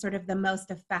is sort of the most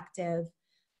effective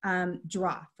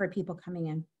draw for people coming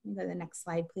in. Go to the next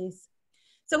slide, please.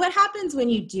 So what happens when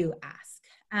you do ask?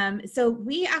 So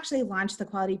we actually launched the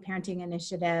Quality Parenting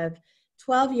Initiative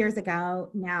 12 years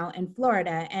ago now in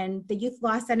Florida, and the Youth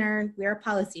Law Center, we're a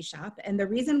policy shop. And the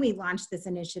reason we launched this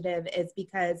initiative is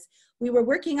because we were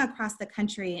working across the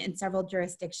country in several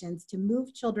jurisdictions to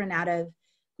move children out of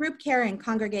group care and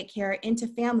congregate care into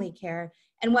family care.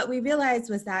 And what we realized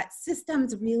was that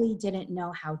systems really didn't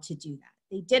know how to do that.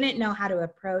 They didn't know how to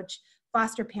approach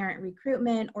foster parent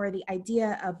recruitment or the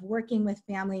idea of working with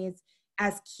families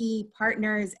as key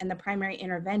partners in the primary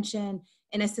intervention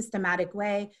in a systematic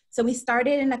way. So we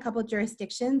started in a couple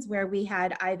jurisdictions where we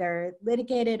had either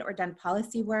litigated or done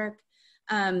policy work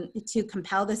to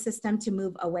compel the system to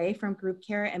move away from group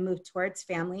care and move towards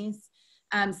families.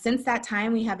 Since that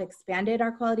time, we have expanded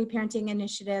our Quality Parenting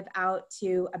Initiative out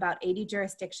to about 80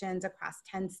 jurisdictions across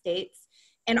 10 states.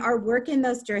 And our work in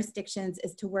those jurisdictions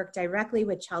is to work directly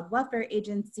with child welfare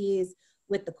agencies,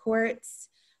 with the courts,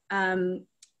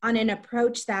 on an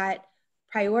approach that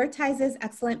prioritizes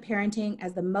excellent parenting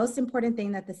as the most important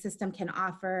thing that the system can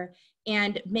offer,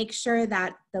 and make sure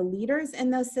that the leaders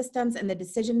in those systems and the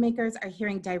decision makers are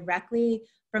hearing directly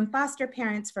from foster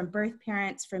parents, from birth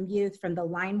parents, from youth, from the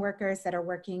line workers that are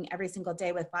working every single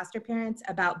day with foster parents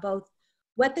about both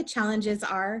what the challenges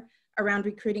are around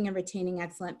recruiting and retaining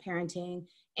excellent parenting,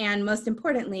 and most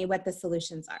importantly, what the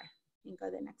solutions are. You can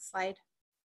go to the next slide.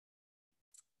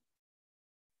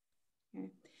 Here.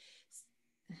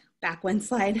 Back one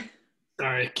slide.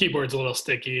 Sorry, keyboard's a little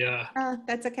sticky.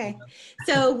 That's okay.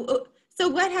 So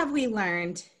what have we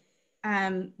learned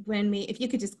if you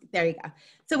could just, there you go.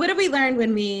 So what have we learned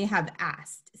when we have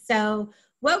asked? So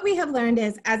what we have learned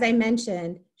is, as I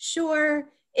mentioned, sure,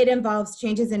 it involves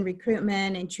changes in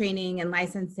recruitment and training and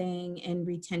licensing and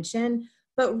retention.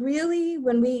 But really,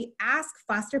 when we ask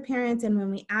foster parents and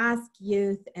when we ask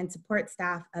youth and support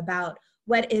staff about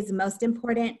what is most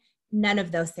important, none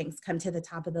of those things come to the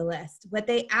top of the list. What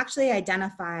they actually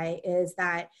identify is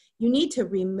that you need to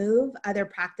remove other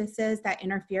practices that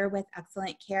interfere with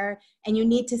excellent care, and you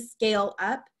need to scale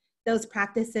up those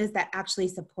practices that actually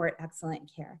support excellent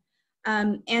care.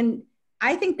 And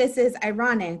I think this is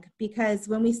ironic because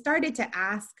when we started to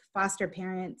ask foster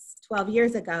parents 12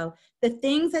 years ago, the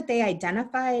things that they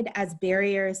identified as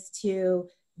barriers to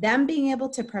them being able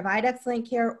to provide excellent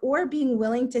care or being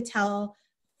willing to tell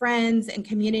friends and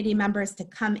community members to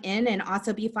come in and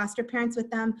also be foster parents with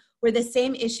them were the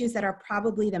same issues that are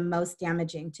probably the most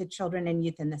damaging to children and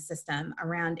youth in the system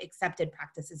around accepted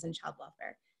practices in child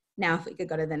welfare. Now, if we could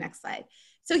go to the next slide.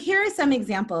 So here are some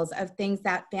examples of things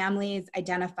that families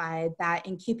identified that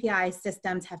in QPI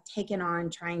systems have taken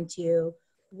on trying to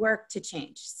work to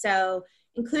change. So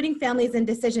including families in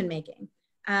decision-making.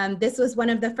 This was one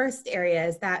of the first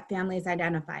areas that families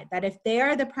identified, that if they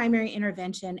are the primary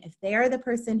intervention, if they are the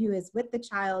person who is with the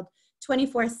child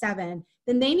 24/7,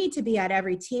 then they need to be at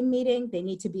every team meeting, they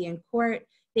need to be in court,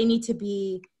 they need to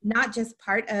be not just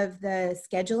part of the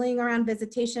scheduling around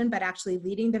visitation, but actually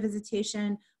leading the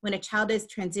visitation when a child is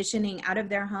transitioning out of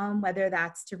their home, whether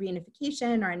that's to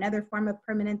reunification or another form of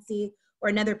permanency or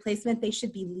another placement, they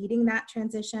should be leading that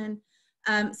transition.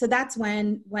 So that's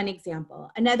one example.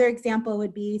 Another example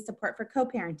would be support for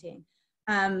co-parenting.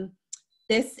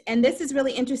 This is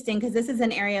really interesting because this is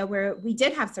an area where we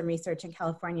did have some research in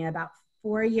California about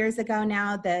 4 years ago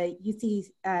now. The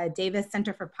UC Davis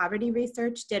Center for Poverty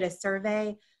Research did a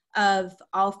survey of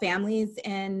all families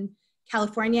in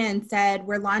California and said,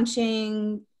 we're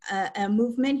launching a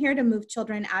movement here to move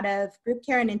children out of group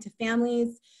care and into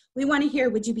families. We want to hear,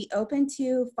 would you be open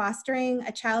to fostering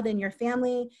a child in your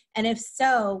family? And if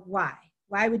so, why?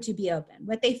 Why would you be open?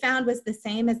 What they found was the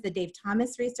same as the Dave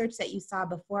Thomas research that you saw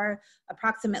before.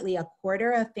 Approximately a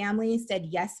quarter of families said,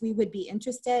 yes, we would be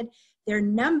interested. Their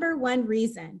number one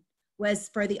reason was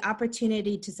for the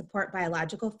opportunity to support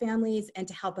biological families and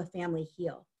to help a family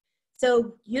heal.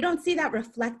 So you don't see that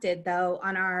reflected though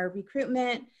on our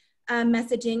recruitment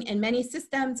messaging. In many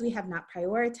systems, we have not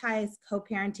prioritized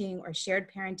co-parenting or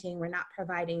shared parenting. We're not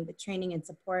providing the training and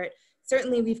support.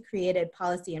 Certainly we've created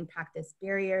policy and practice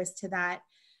barriers to that.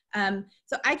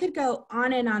 So I could go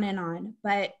on and on and on,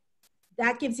 but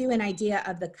that gives you an idea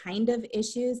of the kind of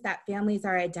issues that families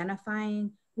are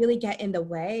identifying really get in the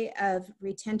way of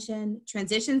retention.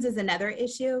 Transitions is another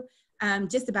issue.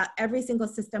 Just about every single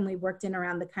system we've worked in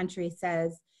around the country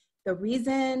says the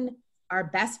reason our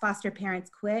best foster parents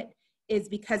quit is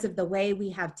because of the way we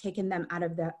have taken them out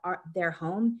of their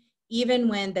home, even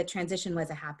when the transition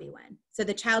was a happy one. So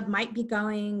the child might be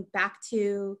going back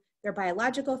to their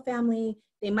biological family,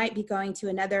 they might be going to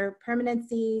another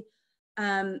permanency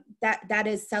that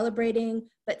is celebrating,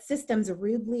 but systems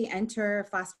rudely enter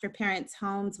foster parents'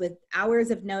 homes with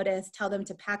hours of notice, tell them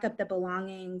to pack up the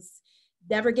belongings,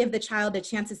 never give the child a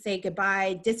chance to say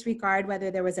goodbye, disregard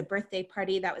whether there was a birthday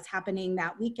party that was happening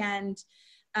that weekend.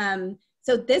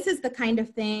 So this is the kind of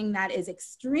thing that is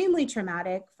extremely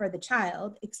traumatic for the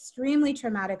child, extremely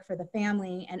traumatic for the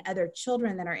family and other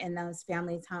children that are in those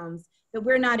families' homes that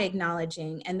we're not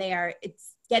acknowledging, and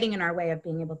it's getting in our way of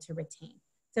being able to retain.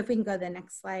 So if we can go to the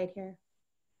next slide here.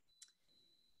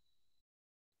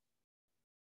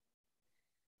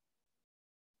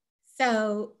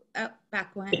 So,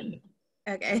 back one.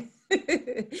 Okay.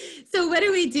 So what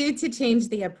do we do to change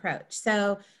the approach?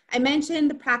 So I mentioned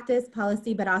the practice,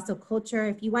 policy, but also culture.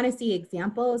 If you want to see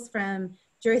examples from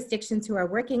jurisdictions who are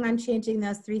working on changing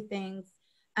those three things,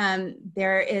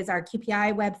 there is our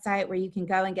QPI website where you can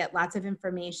go and get lots of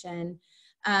information.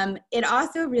 It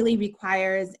also really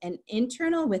requires an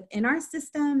internal within our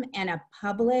system and a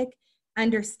public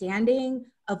understanding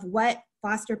of what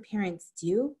foster parents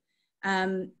do.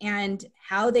 And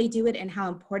how they do it and how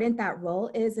important that role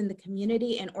is in the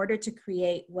community in order to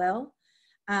create will.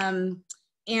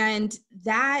 And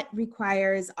that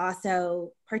requires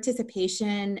also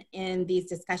participation in these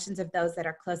discussions of those that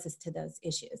are closest to those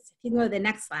issues. If you can go to the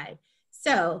next slide.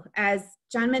 So as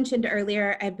John mentioned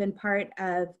earlier, I've been part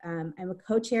of, I'm a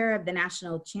co-chair of the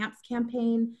National Champs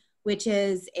Campaign, which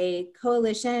is a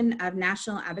coalition of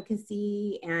national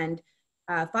advocacy and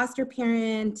foster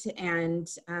parent and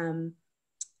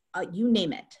you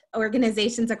name it,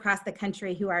 organizations across the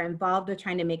country who are involved with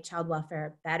trying to make child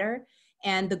welfare better.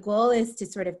 And the goal is to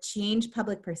sort of change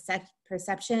public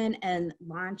perception and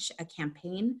launch a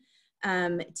campaign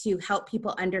to help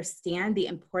people understand the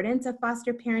importance of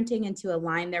foster parenting and to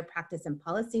align their practice and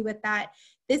policy with that.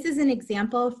 This is an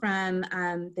example from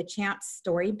the Champs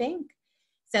Story Bank.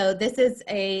 So this is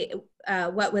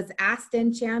what was asked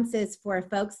in Champs is for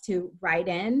folks to write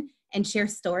in and share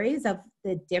stories of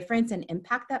the difference and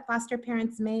impact that foster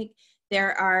parents make.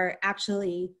 There are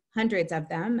actually hundreds of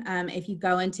them if you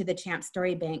go into the Champs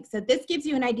Story Bank. So this gives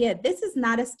you an idea. This is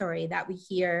not a story that we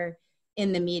hear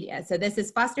in the media. So this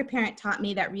is foster parent taught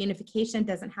me that reunification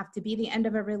doesn't have to be the end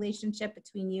of a relationship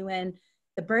between you and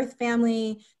the birth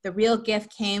family. The real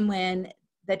gift came when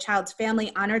the child's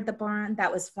family honored the bond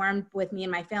that was formed with me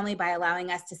and my family by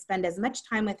allowing us to spend as much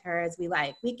time with her as we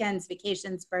like. Weekends,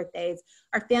 vacations, birthdays.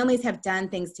 Our families have done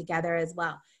things together as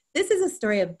well. This is a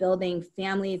story of building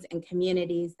families and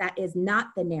communities that is not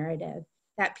the narrative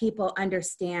that people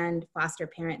understand foster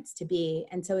parents to be.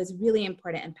 And so it's really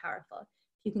important and powerful.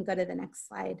 If you can go to the next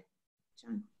slide,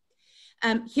 John.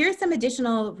 Here are some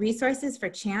additional resources for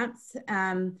Champs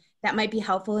that might be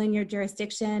helpful in your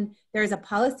jurisdiction. There's a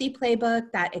policy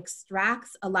playbook that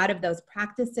extracts a lot of those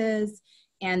practices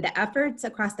and the efforts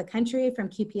across the country from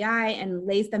QPI and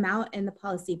lays them out in the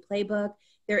policy playbook.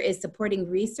 There is supporting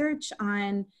research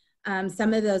on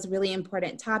some of those really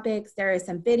important topics. There are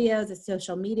some videos, a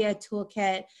social media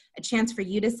toolkit, a chance for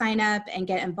you to sign up and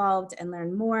get involved and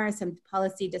learn more, some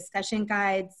policy discussion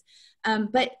guides.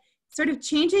 But sort of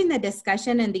changing the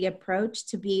discussion and the approach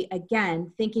to be, again,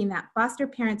 thinking that foster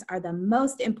parents are the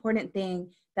most important thing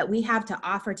that we have to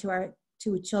offer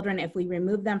to children if we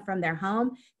remove them from their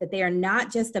home, that they are not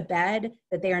just a bed,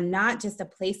 that they are not just a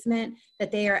placement,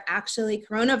 that they are actually,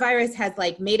 coronavirus has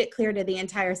like made it clear to the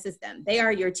entire system. They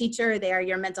are your teacher, they are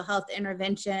your mental health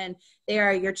intervention, they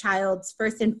are your child's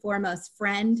first and foremost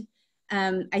friend.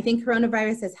 I think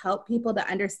coronavirus has helped people to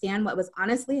understand what was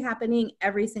honestly happening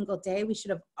every single day. We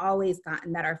should have always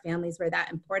gotten that our families were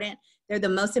that important. They're the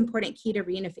most important key to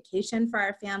reunification for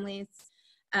our families.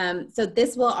 So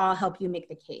this will all help you make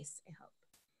the case, I hope.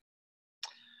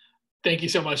 Thank you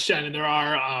so much, Jen. And there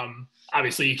are,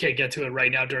 obviously you can't get to it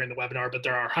right now during the webinar, but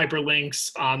there are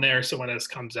hyperlinks on there. So when this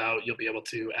comes out, you'll be able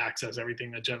to access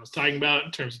everything that Jen was talking about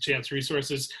in terms of Champs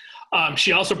resources.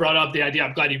 She also brought up the idea,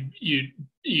 I'm glad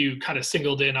you kind of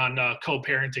singled in on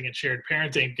co-parenting and shared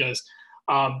parenting, because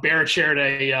Berrick shared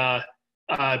a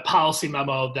policy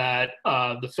memo that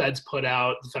the feds put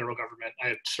out, the federal government,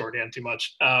 I shorthand too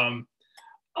much,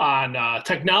 on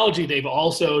technology. They've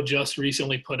also just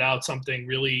recently put out something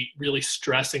really, really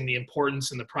stressing the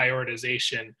importance and the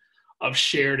prioritization of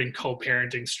shared and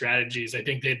co-parenting strategies. I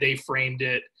think that they framed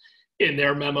it in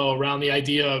their memo around the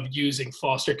idea of using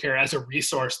foster care as a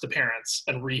resource to parents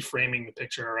and reframing the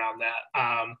picture around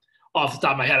that. Off the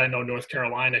top of my head, I know North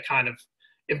Carolina kind of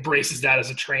embraces that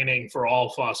as a training for all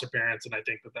foster parents, and I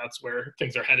think that that's where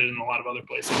things are headed in a lot of other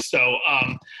places. So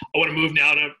I want to move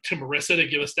now to Marissa to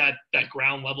give us that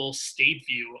ground level state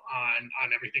view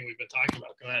on everything we've been talking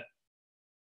about. Go ahead.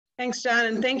 Thanks, John,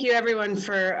 and thank you everyone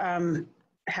for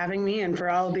having me and for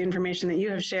all of the information that you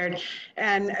have shared.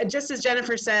 And just as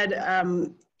Jennifer said,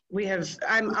 I'm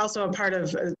also a part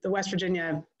of the West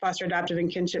Virginia Foster Adoptive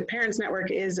and Kinship Parents Network,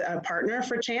 is a partner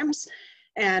for CHAMPS.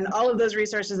 And all of those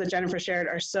resources that Jennifer shared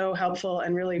are so helpful,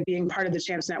 and really being part of the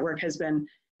CHAMPS network has been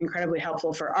incredibly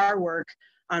helpful for our work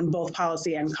on both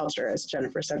policy and culture, as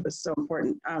Jennifer said was so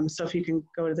important. So if you can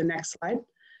go to the next slide.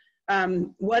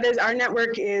 Our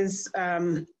network is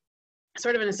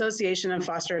sort of an association of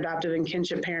foster adoptive and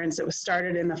kinship parents. It was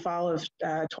started in the fall of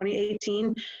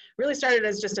 2018, really started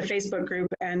as just a Facebook group,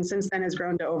 and since then has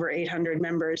grown to over 800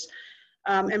 members.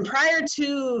 And prior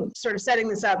to sort of setting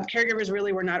this up, caregivers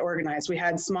really were not organized. We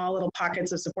had small little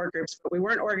pockets of support groups, but we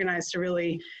weren't organized to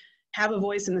really have a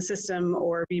voice in the system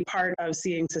or be part of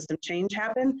seeing system change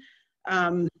happen.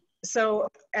 So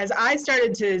as I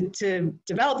started to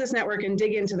develop this network and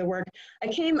dig into the work,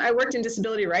 I worked in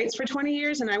disability rights for 20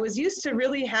 years, and I was used to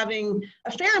really having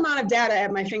a fair amount of data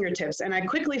at my fingertips. And I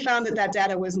quickly found that that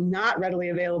data was not readily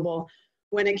available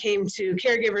when it came to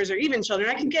caregivers or even children.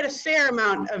 I could get a fair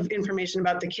amount of information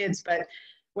about the kids, but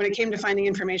when it came to finding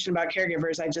information about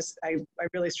caregivers, I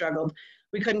really struggled.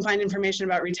 We couldn't find information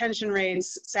about retention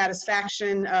rates,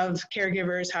 satisfaction of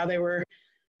caregivers, how they were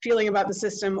feeling about the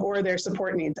system, or their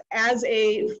support needs. As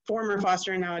a former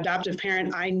foster and now adoptive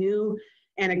parent, I knew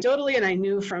anecdotally, and I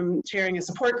knew from chairing a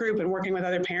support group and working with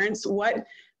other parents what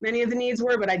many of the needs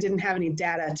were, but I didn't have any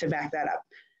data to back that up.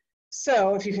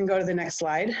 So if you can go to the next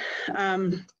slide.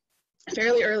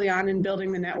 Fairly early on in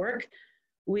building the network,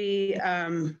 we,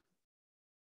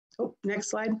 next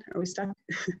slide, are we stuck?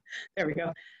 There we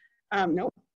go.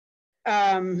 Nope.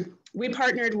 We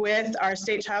partnered with our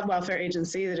state child welfare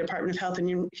agency, the Department of Health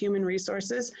and Human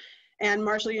Resources, and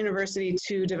Marshall University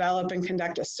to develop and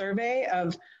conduct a survey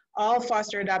of all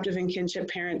foster adoptive and kinship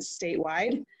parents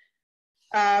statewide.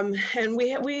 And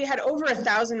we had over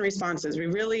 1,000 responses,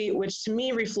 which to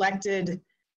me reflected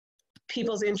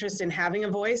people's interest in having a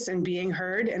voice and being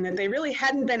heard, and that they really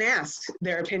hadn't been asked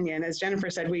their opinion. As Jennifer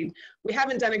said, we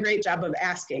haven't done a great job of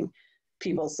asking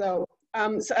people. So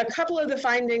a couple of the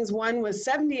findings, one was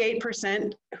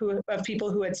 78% of people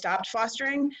who had stopped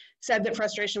fostering said that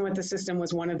frustration with the system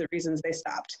was one of the reasons they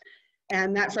stopped.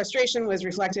 And that frustration was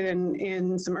reflected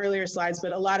in some earlier slides,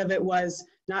 but a lot of it was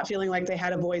not feeling like they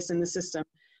had a voice in the system,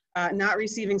 not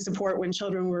receiving support when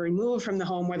children were removed from the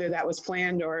home, whether that was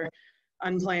planned or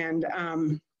unplanned.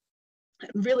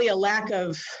 Really a lack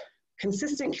of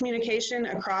consistent communication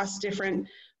across different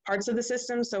parts of the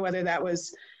system. So whether that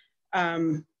was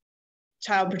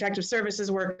Child Protective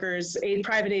Services workers,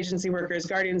 private agency workers,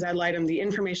 guardians ad litem, the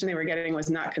information they were getting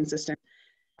was not consistent.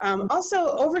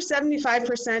 Also, over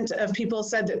 75% of people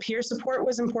said that peer support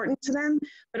was important to them,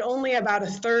 but only about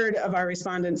 1/3 of our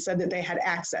respondents said that they had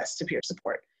access to peer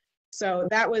support. So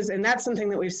that's something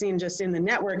that we've seen just in the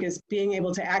network, is being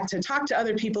able to talk to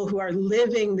other people who are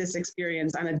living this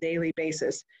experience on a daily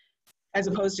basis, as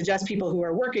opposed to just people who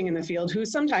are working in the field, who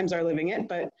sometimes are living it,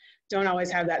 but don't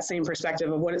always have that same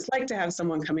perspective of what it's like to have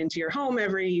someone come into your home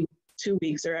every 2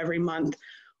 weeks or every month,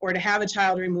 or to have a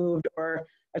child removed or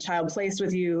a child placed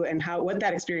with you, and what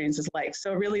that experience is like.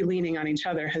 So really leaning on each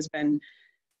other has been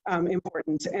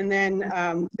important. And then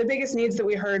the biggest needs that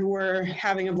we heard were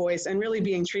having a voice and really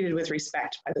being treated with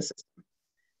respect by the system.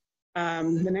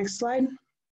 The next slide.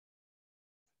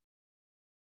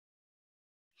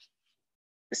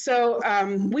 So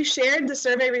we shared the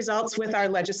survey results with our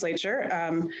legislature.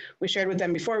 We shared with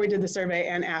them before we did the survey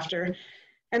and after.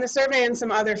 And the survey and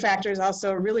some other factors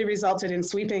also really resulted in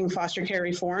sweeping foster care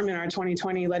reform in our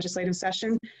 2020 legislative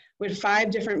session, with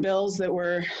 5 different bills that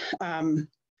were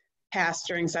passed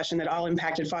during session that all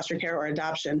impacted foster care or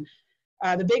adoption.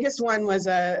 The biggest one was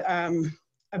a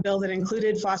bill that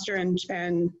included foster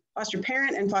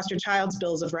parent and foster child's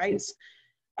bills of rights.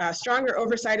 Stronger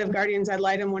oversight of guardians ad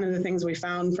litem. One of the things we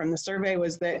found from the survey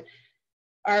was that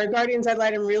Our guardians ad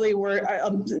litem really were,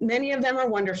 many of them are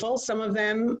wonderful. Some of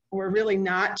them were really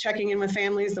not checking in with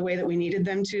families the way that we needed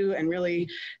them to, and really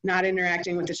not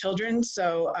interacting with the children.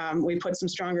 So we put some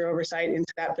stronger oversight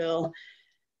into that bill.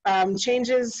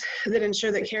 Changes that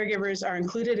ensure that caregivers are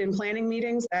included in planning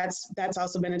meetings. That's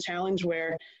also been a challenge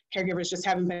where caregivers just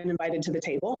haven't been invited to the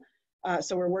table.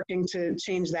 So we're working to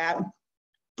change that.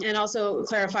 And also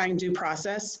clarifying due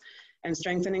process and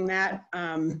strengthening that.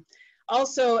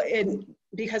 Also,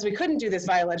 because we couldn't do this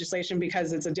via legislation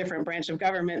because it's a different branch of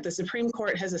government, the Supreme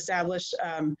Court has established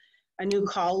a new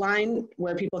call line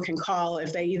where people can call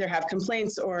if they either have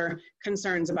complaints or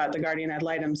concerns about the guardian ad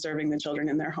litem serving the children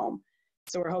in their home.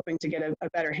 So we're hoping to get a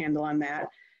better handle on that.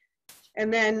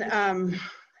 And then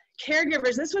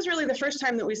caregivers, this was really the first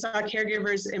time that we saw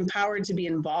caregivers empowered to be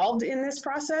involved in this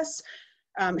process,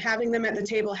 having them at the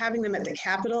table, having them at the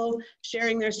Capitol,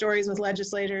 sharing their stories with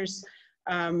legislators.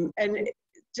 And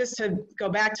just to go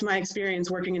back to my experience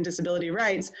working in disability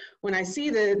rights, when I see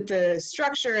the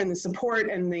structure and the support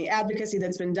and the advocacy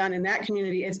that's been done in that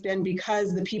community, it's been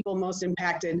because the people most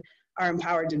impacted are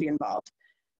empowered to be involved.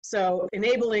 So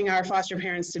enabling our foster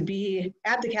parents to be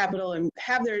at the Capitol and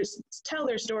tell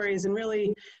their stories and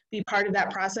really be part of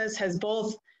that process has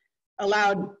both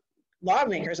allowed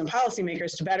lawmakers and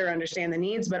policymakers to better understand the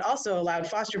needs, but also allowed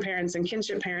foster parents and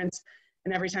kinship parents,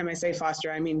 and every time I say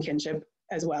foster, I mean kinship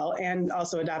as well, and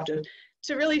also adoptive,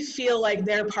 to really feel like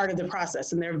they're part of the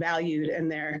process and they're valued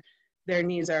and their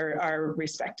needs are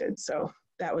respected. So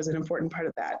that was an important part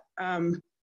of that.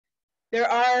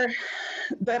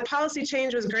 The policy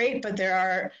change was great, but there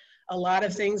are a lot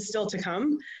of things still to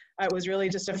come. It was really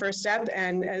just a first step.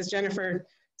 And as Jennifer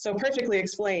so perfectly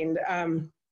explained,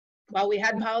 while we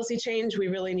had policy change, we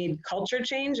really need culture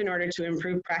change in order to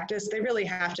improve practice. They really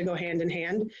have to go hand in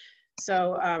hand.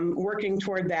 So working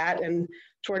toward that and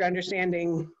toward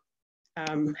understanding,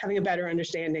 having a better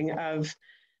understanding of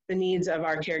the needs of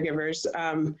our caregivers.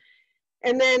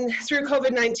 And then through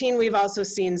COVID-19, we've also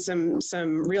seen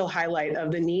some real highlight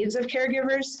of the needs of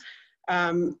caregivers.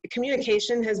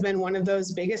 Communication has been one of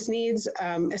those biggest needs,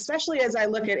 especially as I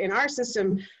look at in our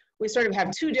system, we sort of have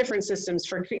two different systems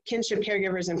for kinship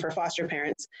caregivers and for foster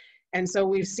parents. And so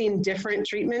we've seen different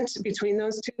treatment between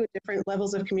those two, different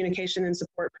levels of communication and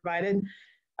support provided.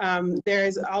 There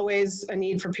is always a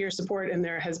need for peer support, and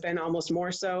there has been almost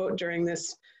more so during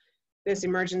this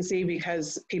emergency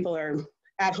because people are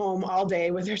at home all day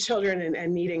with their children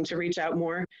and needing to reach out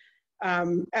more.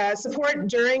 Support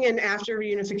during and after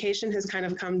reunification has kind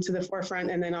of come to the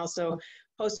forefront, and then also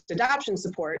post-adoption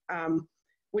support,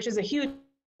 which is a huge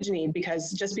need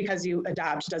because just because you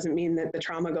adopt doesn't mean that the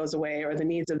trauma goes away or the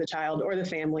needs of the child or the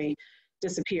family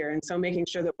disappear. And so making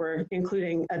sure that we're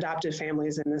including adoptive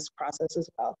families in this process as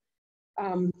well.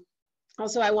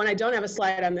 Also, I don't have a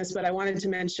slide on this, but I wanted to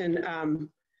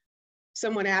mention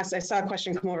someone asked, I saw a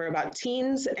question come over about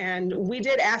teens, and we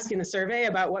did ask in a survey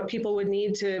about what people would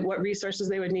need what resources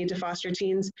they would need to foster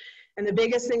teens. And the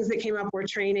biggest things that came up were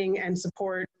training and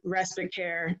support, respite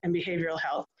care, and behavioral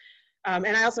health. And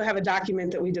I also have a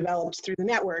document that we developed through the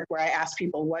network where I asked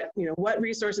people what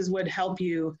resources would help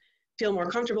you feel more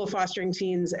comfortable fostering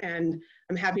teens, and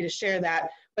I'm happy to share that.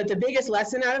 But the biggest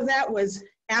lesson out of that was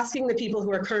asking the people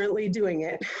who are currently doing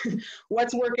it,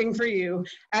 what's working for you,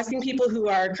 asking people who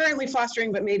are currently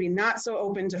fostering but maybe not so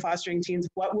open to fostering teens,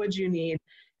 what would you need,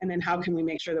 and then how can we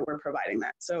make sure that we're providing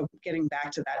that? So getting back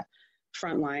to that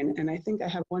front line, and I think I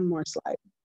have one more slide.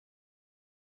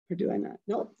 Or do I not?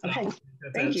 Nope. Okay.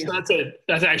 Thank you. So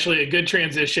that's actually a good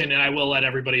transition, and I will let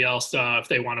everybody else, if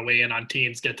they want to weigh in on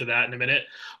teens, get to that in a minute.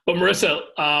 But Marissa,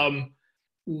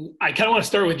 I kind of want to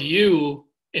start with you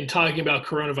in talking about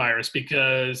coronavirus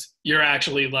because you're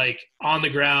actually like on the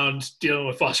ground dealing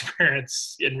with foster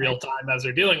parents in real time as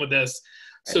they're dealing with this.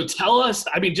 So tell us,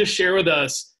 just share with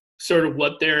us sort of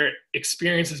what their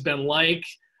experience has been like.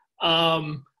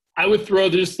 I would throw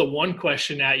just the one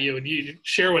question at you and you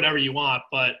share whatever you want,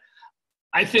 but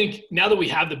I think now that we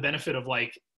have the benefit of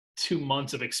like 2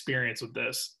 months of experience with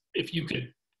this, if you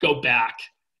could go back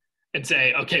and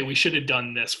say, okay, we should have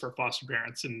done this for foster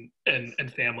parents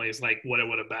and families, like what it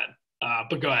would have been.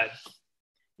 But go ahead.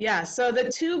 Yeah, so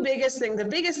the biggest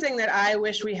thing that I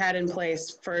wish we had in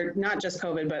place for not just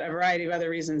COVID, but a variety of other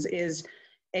reasons is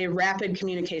a rapid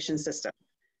communication system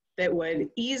that would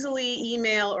easily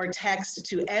email or text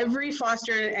to every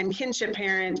foster and kinship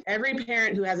parent. Every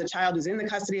parent who has a child who's in the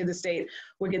custody of the state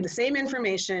would get the same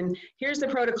information. Here's the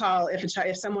protocol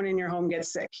if someone in your home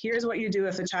gets sick. Here's what you do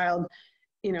if a child,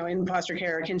 in foster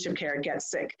care or kinship care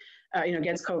gets sick,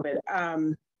 gets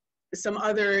COVID. Some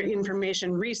other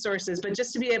information, resources, but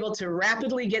just to be able to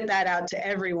rapidly get that out to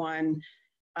everyone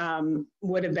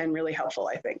would have been really helpful,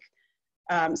 I think.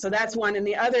 So that's one. And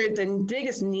the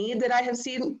biggest need that I have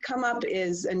seen come up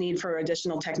is a need for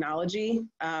additional technology.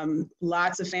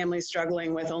 Lots of families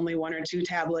struggling with only 1 or 2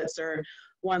 tablets or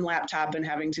 1 laptop and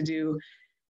having to do,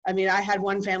 I mean, I had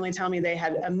one family tell me they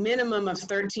had a minimum of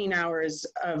 13 hours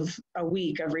of a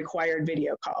week of required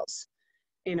video calls.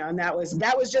 You know, and that was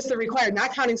just the required,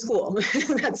 not counting school.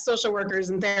 That's social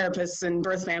workers and therapists and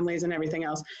birth families and everything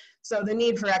else. So the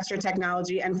need for extra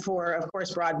technology and for, of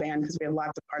course, broadband, because we have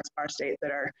lots of parts of our state that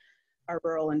are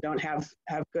rural and don't have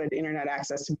good internet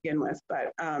access to begin with.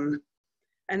 But and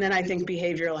then I think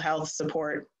behavioral health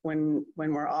support when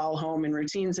we're all home and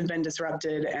routines have been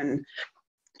disrupted, and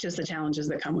just the challenges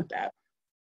that come with that.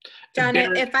 John,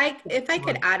 if I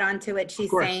could add on to what she's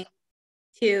saying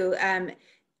too.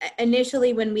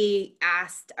 Initially, when we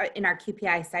asked in our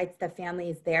QPI sites the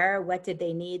families there, what did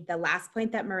they need? The last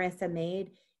point that Marissa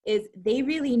made is they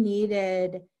really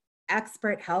needed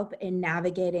expert help in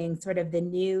navigating sort of the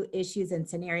new issues and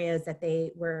scenarios that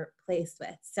they were placed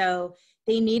with. So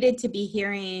they needed to be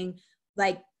hearing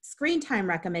like screen time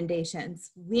recommendations.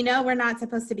 We know we're not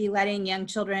supposed to be letting young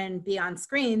children be on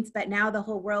screens, but now the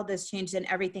whole world has changed and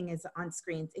everything is on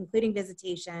screens, including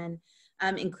visitation,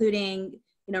 including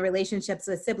relationships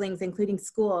with siblings, including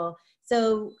school.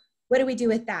 So what do we do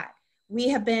with that? We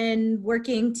have been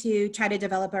working to try to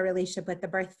develop a relationship with the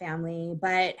birth family,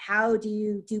 but how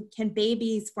can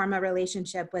babies form a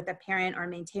relationship with a parent or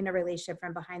maintain a relationship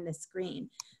from behind the screen?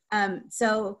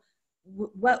 So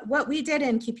what we did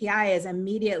in QPI is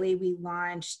immediately we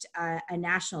launched a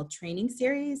national training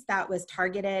series that was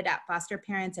targeted at foster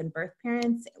parents and birth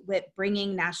parents, with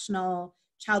bringing national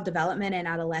child development and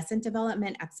adolescent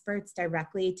development experts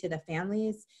directly to the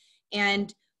families.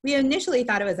 And we initially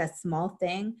thought it was a small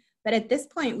thing, but at this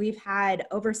point we've had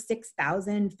over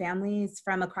 6,000 families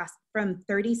from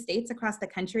 30 states across the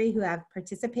country who have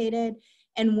participated.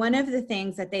 And one of the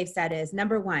things that they've said is,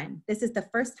 number one, this is the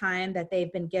first time that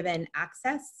they've been given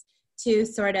access to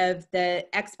sort of the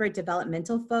expert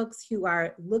developmental folks who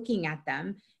are looking at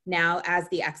them now as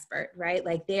the expert, right?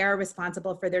 Like they are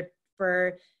responsible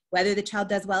for whether the child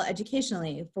does well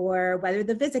educationally, for whether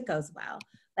the visit goes well,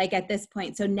 like at this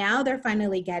point. So now they're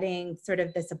finally getting sort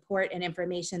of the support and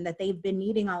information that they've been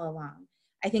needing all along.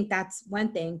 I think that's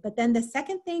one thing. But then the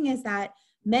second thing is that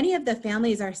many of the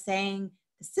families are saying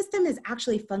the system is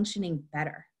actually functioning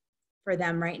better for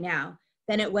them right now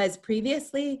than it was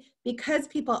previously, because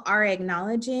people are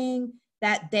acknowledging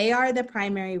that they are the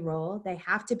primary role. They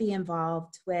have to be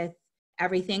involved with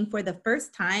everything. For the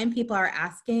first time, people are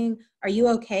asking, are you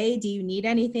okay? Do you need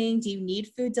anything? Do you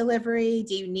need food delivery?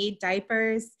 Do you need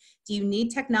diapers? Do you need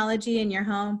technology in your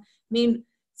home? I mean,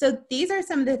 so these are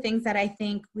some of the things that I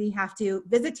think we have to,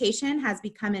 visitation has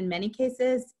become in many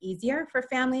cases easier for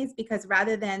families, because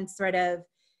rather than sort of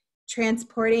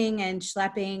transporting and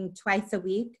schlepping twice a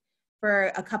week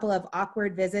for a couple of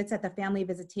awkward visits at the family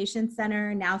visitation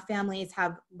center, now families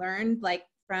have learned, like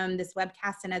from this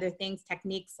webcast and other things,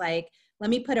 techniques like, let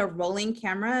me put a rolling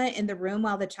camera in the room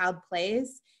while the child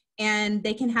plays, and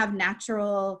they can have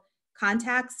natural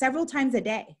contact several times a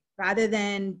day rather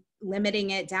than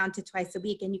limiting it down to twice a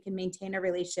week, and you can maintain a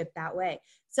relationship that way.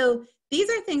 So these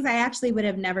are things I actually would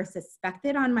have never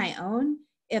suspected on my own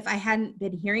if I hadn't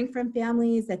been hearing from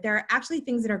families that there are actually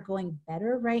things that are going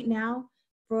better right now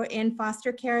in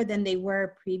foster care than they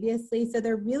were previously. So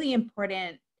they're really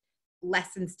important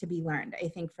lessons to be learned, I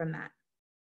think, from that.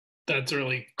 That's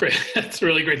really great. That's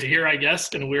really great to hear, I guess,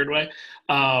 in a weird way.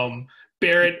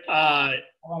 Berrick, I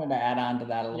wanted to add on to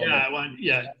that a little bit.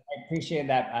 I appreciate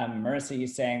that, Marissa, you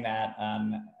saying that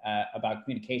about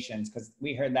communications, because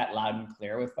we heard that loud and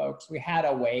clear with folks. We had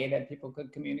a way that people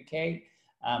could communicate,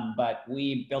 but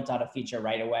we built out a feature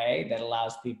right away that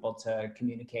allows people to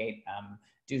communicate,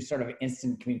 do sort of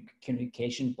instant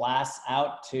communication blasts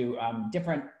out to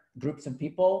different groups of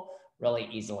people really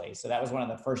easily. So that was one of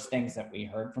the first things that we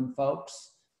heard from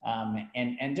folks.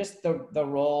 And just the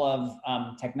role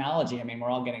of technology. I mean, we're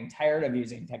all getting tired of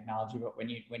using technology, but when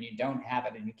you don't have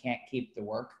it and you can't keep the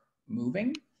work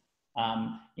moving,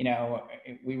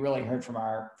 we really heard from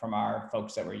our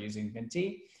folks that were using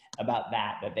Binti about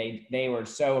that they were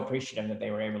so appreciative that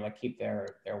they were able to keep their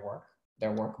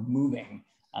work moving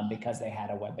because they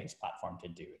had a web-based platform to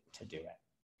do it.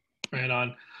 Right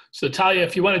on. So Talia,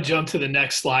 if you want to jump to the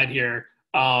next slide here,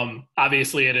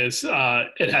 obviously it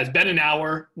has been an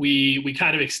hour. We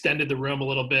kind of extended the room a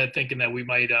little bit, thinking that we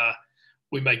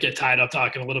might get tied up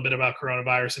talking a little bit about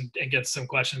coronavirus and get some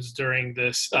questions during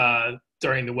this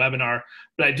during the webinar.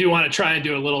 But I do want to try and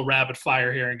do a little rapid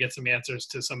fire here and get some answers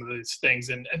to some of these things.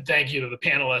 And thank you to the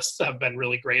panelists, have been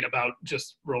really great about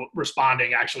just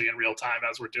responding actually in real time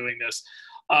as we're doing this.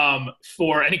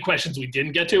 For any questions we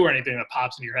didn't get to or anything that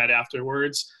pops in your head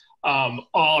afterwards, all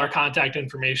our contact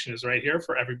information is right here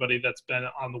for everybody that's been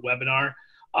on the webinar.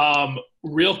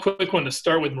 Real quick one to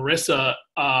start with, Marissa.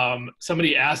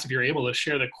 Somebody asked if you're able to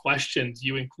share the questions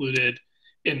you included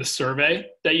in the survey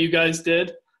that you guys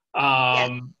did.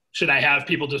 Yes. Should I have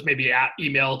people just maybe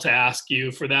email to ask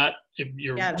you for that? If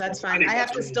you're, yeah, that's fine. I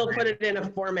have to still put it in a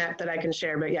format that I can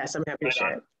share, but yes, I'm happy to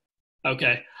share it.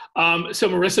 Okay. So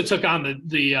Marissa took on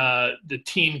the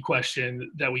teen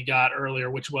question that we got earlier,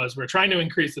 which was, we're trying to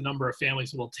increase the number of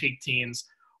families who will take teens.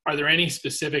 Are there any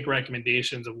specific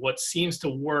recommendations of what seems to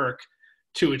work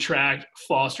to attract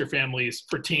foster families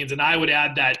for teens? And I would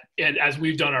add that as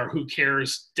we've done our Who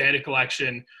Cares data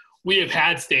collection, we have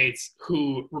had states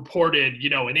who reported,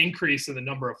 an increase in the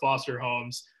number of foster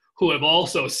homes, who have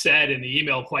also said in the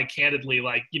email quite candidly,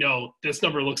 like, this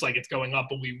number looks like it's going up,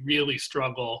 but we really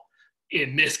struggle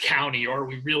in this county, or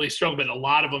we really struggle. But a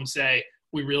lot of them say,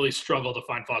 we really struggle to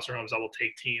find foster homes that will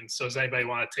take teens. So does anybody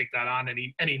want to take that on?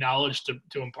 Any knowledge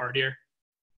to impart here?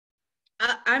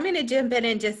 I'm going to jump in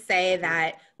and just say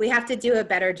that we have to do a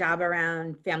better job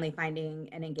around family finding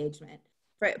and engagement,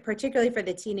 particularly for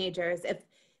the teenagers. If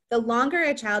the longer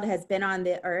a child has been on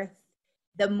the earth,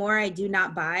 the more I do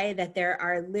not buy that there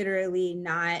are literally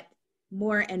not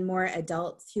more and more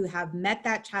adults who have met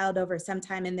that child over some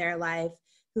time in their life,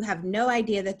 who have no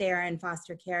idea that they are in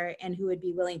foster care, and who would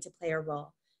be willing to play a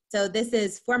role. So this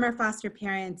is former foster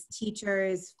parents,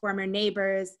 teachers, former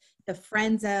neighbors, the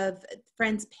friends'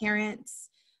 parents.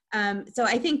 So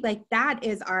I think like that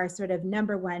is our sort of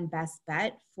number one best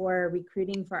bet for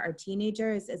recruiting for our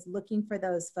teenagers, is looking for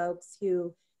those folks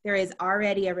who there is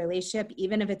already a relationship,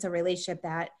 even if it's a relationship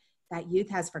that youth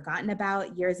has forgotten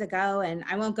about years ago. And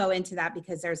I won't go into that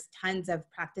because there's tons of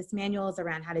practice manuals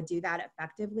around how to do that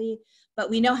effectively, but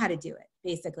we know how to do it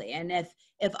basically. And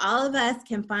if all of us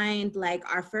can find like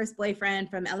our first boyfriend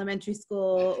from elementary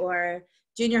school or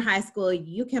junior high school,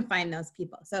 you can find those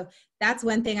people. So that's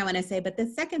one thing I want to say. But the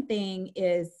second thing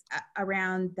is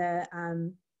around the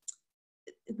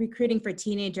recruiting for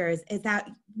teenagers, is that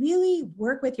really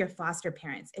work with your foster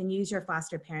parents and use your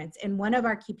foster parents. In one of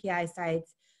our KPI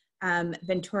sites,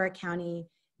 Ventura County,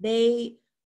 they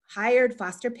hired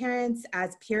foster parents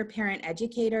as peer parent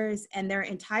educators, and their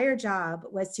entire job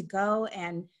was to go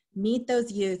and meet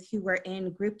those youth who were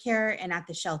in group care and at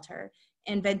the shelter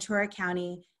in Ventura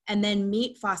County, and then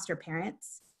meet foster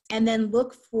parents, and then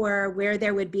look for where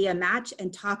there would be a match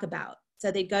and talk about.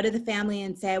 So they'd go to the family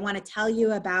and say, I want to tell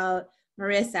you about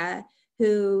Marissa,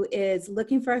 who is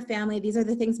looking for a family. These are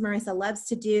the things Marissa loves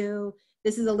to do.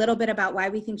 This is a little bit about why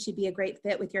we think she'd be a great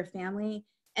fit with your family.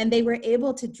 And they were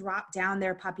able to drop down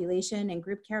their population in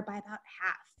group care by about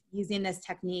half using this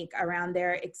technique around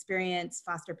their experienced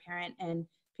foster parent and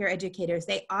peer educators.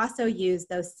 They also use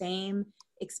those same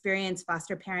experienced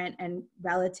foster parent and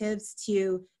relatives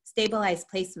to stabilize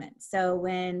placement. So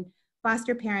when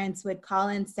foster parents would call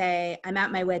and say, I'm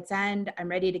at my wit's end, I'm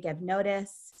ready to give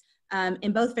notice,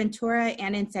 in both Ventura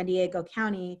and in San Diego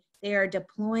County, they are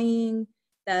deploying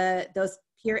those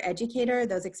peer educator,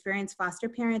 those experienced foster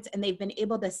parents, and they've been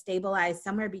able to stabilize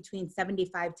somewhere between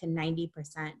 75 to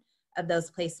 90% of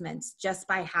those placements just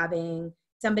by having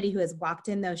somebody who has walked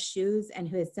in those shoes and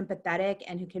who is sympathetic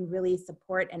and who can really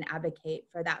support and advocate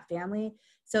for that family.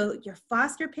 So your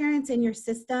foster parents in your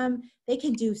system, they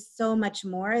can do so much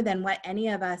more than what any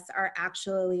of us are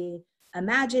actually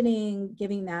imagining,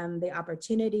 giving them the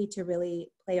opportunity to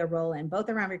really play a role in, both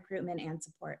around recruitment and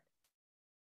support.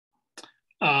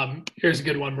 Here's a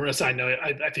good one, Marissa. I know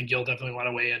I think you'll definitely want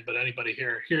to weigh in, but anybody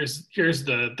here, here's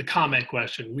the comment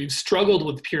question. We've struggled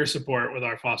with peer support with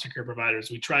our foster care providers.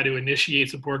 We try to initiate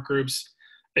support groups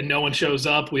and no one shows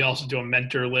up. We also do a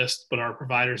mentor list, but our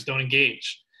providers don't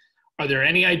engage. Are there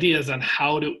any ideas on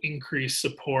how to increase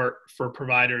support for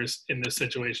providers in this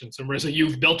situation? So Marissa,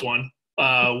 you've built one.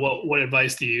 What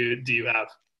advice do you have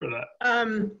for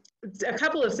that? A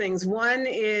couple of things. One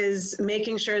is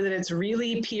making sure that it's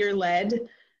really peer-led.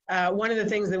 One of the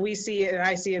things that we see, and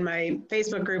I see in my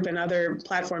Facebook group and other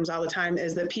platforms all the time,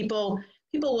 is that people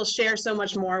will share so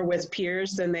much more with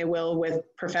peers than they will with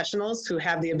professionals who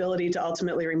have the ability to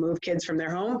ultimately remove kids from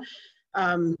their home.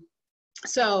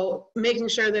 So making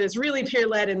sure that it's really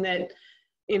peer-led and that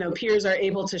peers are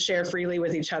able to share freely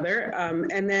with each other.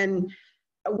 And then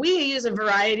we use a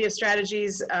variety of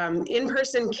strategies.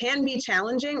 In-person can be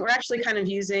challenging. We're actually kind of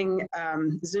using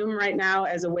Zoom right now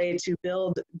as a way to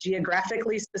build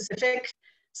geographically specific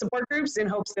support groups in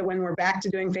hopes that when we're back to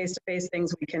doing face-to-face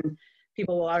things,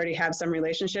 people will already have some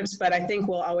relationships, but I think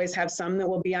we'll always have some that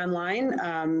will be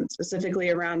online, specifically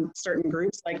around certain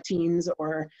groups like teens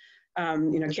or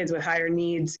kids with higher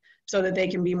needs, so that they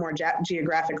can be more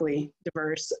geographically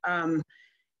diverse.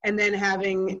 And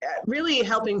then really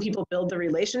helping people build the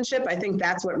relationship. I think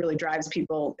that's what really drives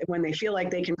people when they feel like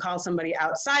they can call somebody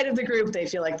outside of the group, they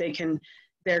feel like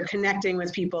they're connecting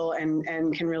with people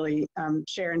and can really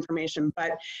share information.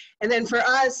 And then for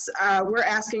us, we're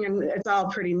asking, and it's all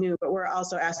pretty new, but we're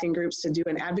also asking groups to do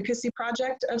an advocacy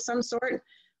project of some sort,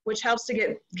 which helps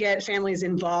to get families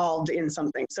involved in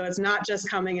something. So it's not just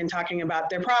coming and talking about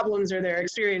their problems or their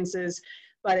experiences,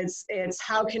 but it's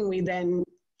how can we then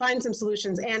find some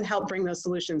solutions and help bring those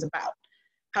solutions about?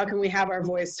 How can we have our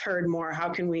voice heard more? How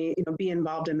can we be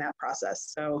involved in that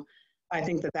process? So I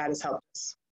think that has helped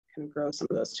us kind of grow some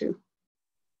of those too.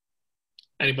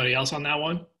 Anybody else on that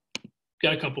one?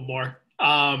 Got a couple more.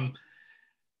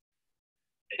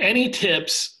 Any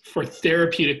tips for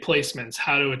therapeutic placements,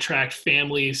 how to attract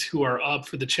families who are up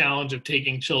for the challenge of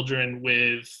taking children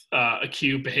with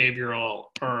acute behavioral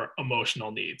or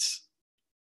emotional needs?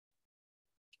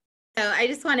 So I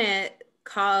just want to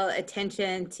call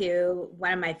attention to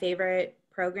one of my favorite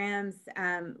programs,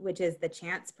 which is the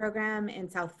Chance program in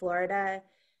South Florida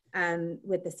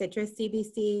with the Citrus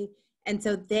CBC. And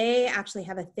so they actually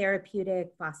have a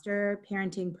therapeutic foster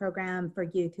parenting program for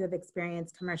youth who have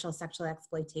experienced commercial sexual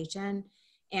exploitation.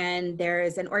 And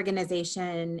there's an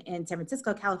organization in San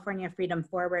Francisco, California, Freedom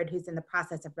Forward, who's in the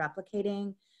process of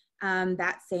replicating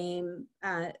that same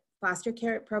foster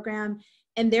care program.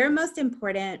 And their most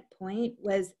important point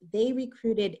was they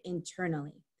recruited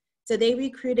internally. So they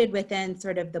recruited within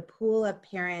sort of the pool of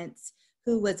parents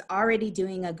who was already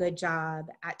doing a good job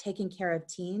at taking care of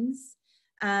teens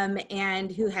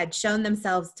and who had shown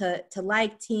themselves to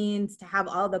like teens, to have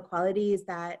all the qualities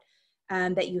that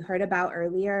you heard about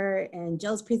earlier in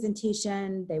Jill's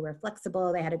presentation. They were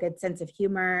flexible, they had a good sense of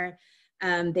humor,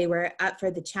 they were up for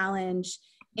the challenge.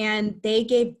 And they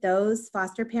gave those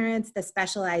foster parents the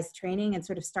specialized training and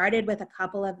sort of started with a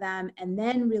couple of them and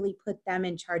then really put them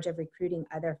in charge of recruiting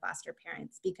other foster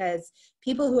parents, because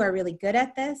people who are really good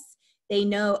at this, they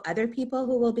know other people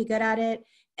who will be good at it.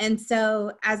 And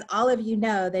so, as all of you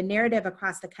know, the narrative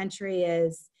across the country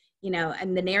is,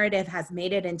 and the narrative has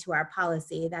made it into our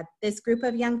policy that this group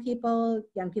of young people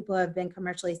who have been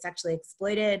commercially sexually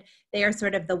exploited, they are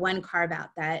sort of the one carve out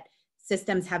that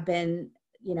systems have been,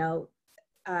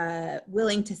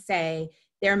 willing to say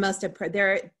they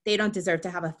don't deserve to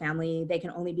have a family. They can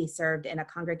only be served in a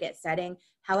congregate setting.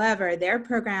 However, their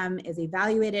program is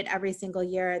evaluated every single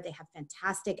year. They have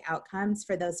fantastic outcomes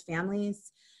for those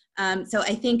families. So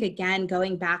I think, again,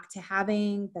 going back to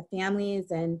having the families,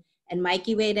 and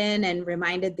Mikey weighed in and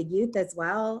reminded the youth as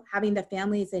well, having the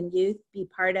families and youth be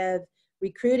part of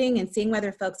recruiting and seeing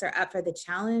whether folks are up for the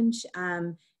challenge,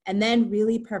 and then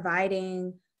really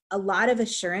providing a lot of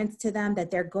assurance to them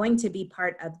that they're going to be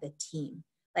part of the team.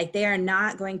 Like, they are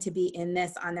not going to be in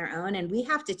this on their own. And we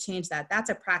have to change that. That's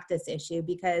a practice issue,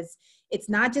 because it's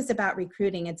not just about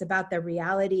recruiting. It's about the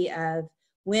reality of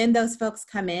when those folks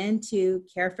come in to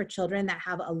care for children that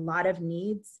have a lot of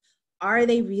needs, are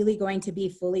they really going to be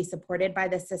fully supported by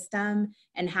the system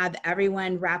and have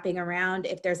everyone wrapping around?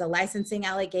 If there's a licensing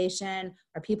allegation,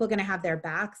 are people going to have their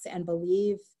backs and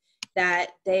believe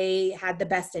that they had the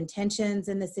best intentions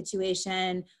in the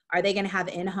situation? Are they going to have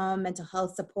in-home mental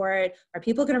health support? Are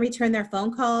people going to return their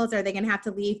phone calls? Are they going to have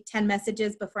to leave 10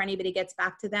 messages before anybody gets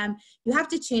back to them? You have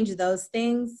to change those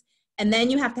things. And then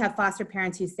you have to have foster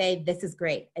parents who say, this is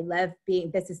great.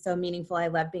 This is so meaningful. I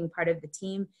love being part of the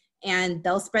team. And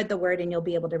they'll spread the word and you'll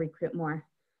be able to recruit more.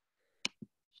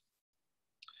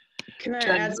 Can I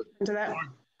add something to that?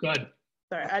 Go ahead.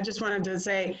 Sorry, I just wanted to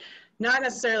say, not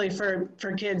necessarily for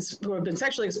kids who have been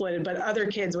sexually exploited, but other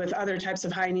kids with other types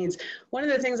of high needs. One of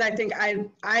the things I think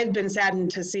I've been saddened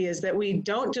to see is that we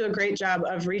don't do a great job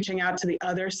of reaching out to the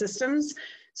other systems.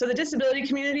 So the disability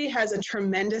community has a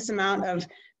tremendous amount of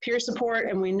peer support,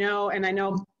 and we know, and I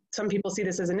know some people see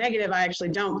this as a negative, I actually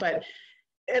don't, but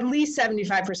at least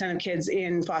 75% of kids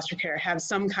in foster care have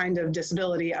some kind of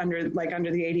disability under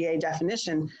the ADA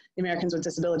definition, the Americans with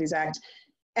Disabilities Act.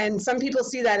 And some people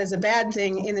see that as a bad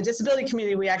thing. In the disability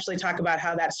community, we actually talk about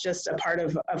how that's just a part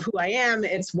of who I am.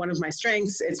 It's one of my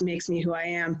strengths. It makes me who I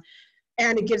am.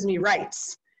 And it gives me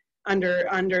rights.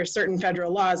 Under certain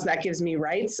federal laws, that gives me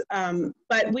rights.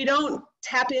 But we don't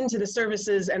tap into the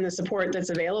services and the support that's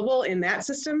available in that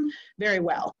system very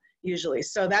well, usually.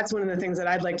 So that's one of the things that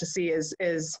I'd like to see is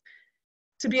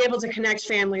to be able to connect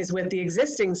families with the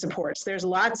existing supports. There's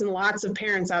lots and lots of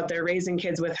parents out there raising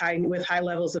kids with high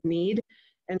levels of need.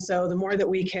 And so the more that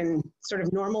we can sort of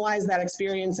normalize that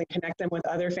experience and connect them with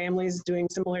other families doing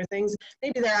similar things,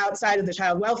 maybe they're outside of the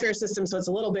child welfare system, so it's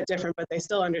a little bit different, but they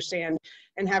still understand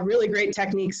and have really great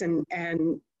techniques and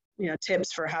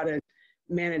tips for how to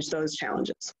manage those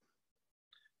challenges.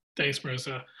 Thanks,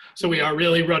 Marissa. So we are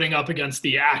really running up against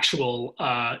the actual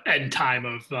end time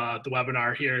of the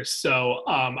webinar here. So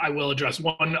I will address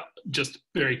one just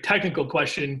very technical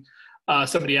question.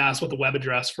 Somebody asked what the web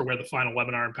address for where the final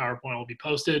webinar and PowerPoint will be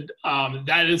posted.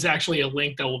 That is actually a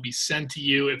link that will be sent to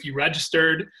you if you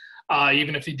registered,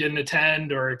 even if you didn't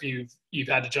attend or if you've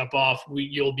had to jump off.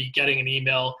 You'll be getting an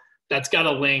email that's got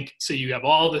a link, so you have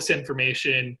all this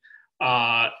information,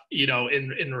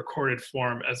 in recorded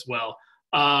form as well.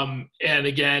 And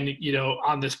again,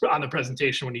 on the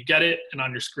presentation, when you get it and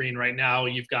on your screen right now,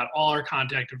 you've got all our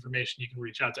contact information. You can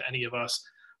reach out to any of us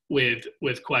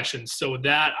with questions. So with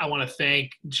that, I want to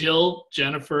thank Jill,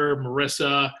 Jennifer,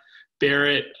 Marissa,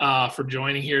 Berrick for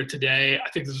joining here today. I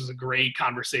think this was a great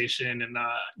conversation and,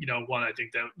 one I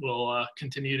think that we'll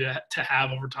continue to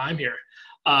have over time here.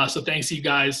 So thanks you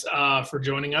guys for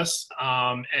joining us,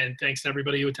 and thanks to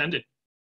everybody who attended.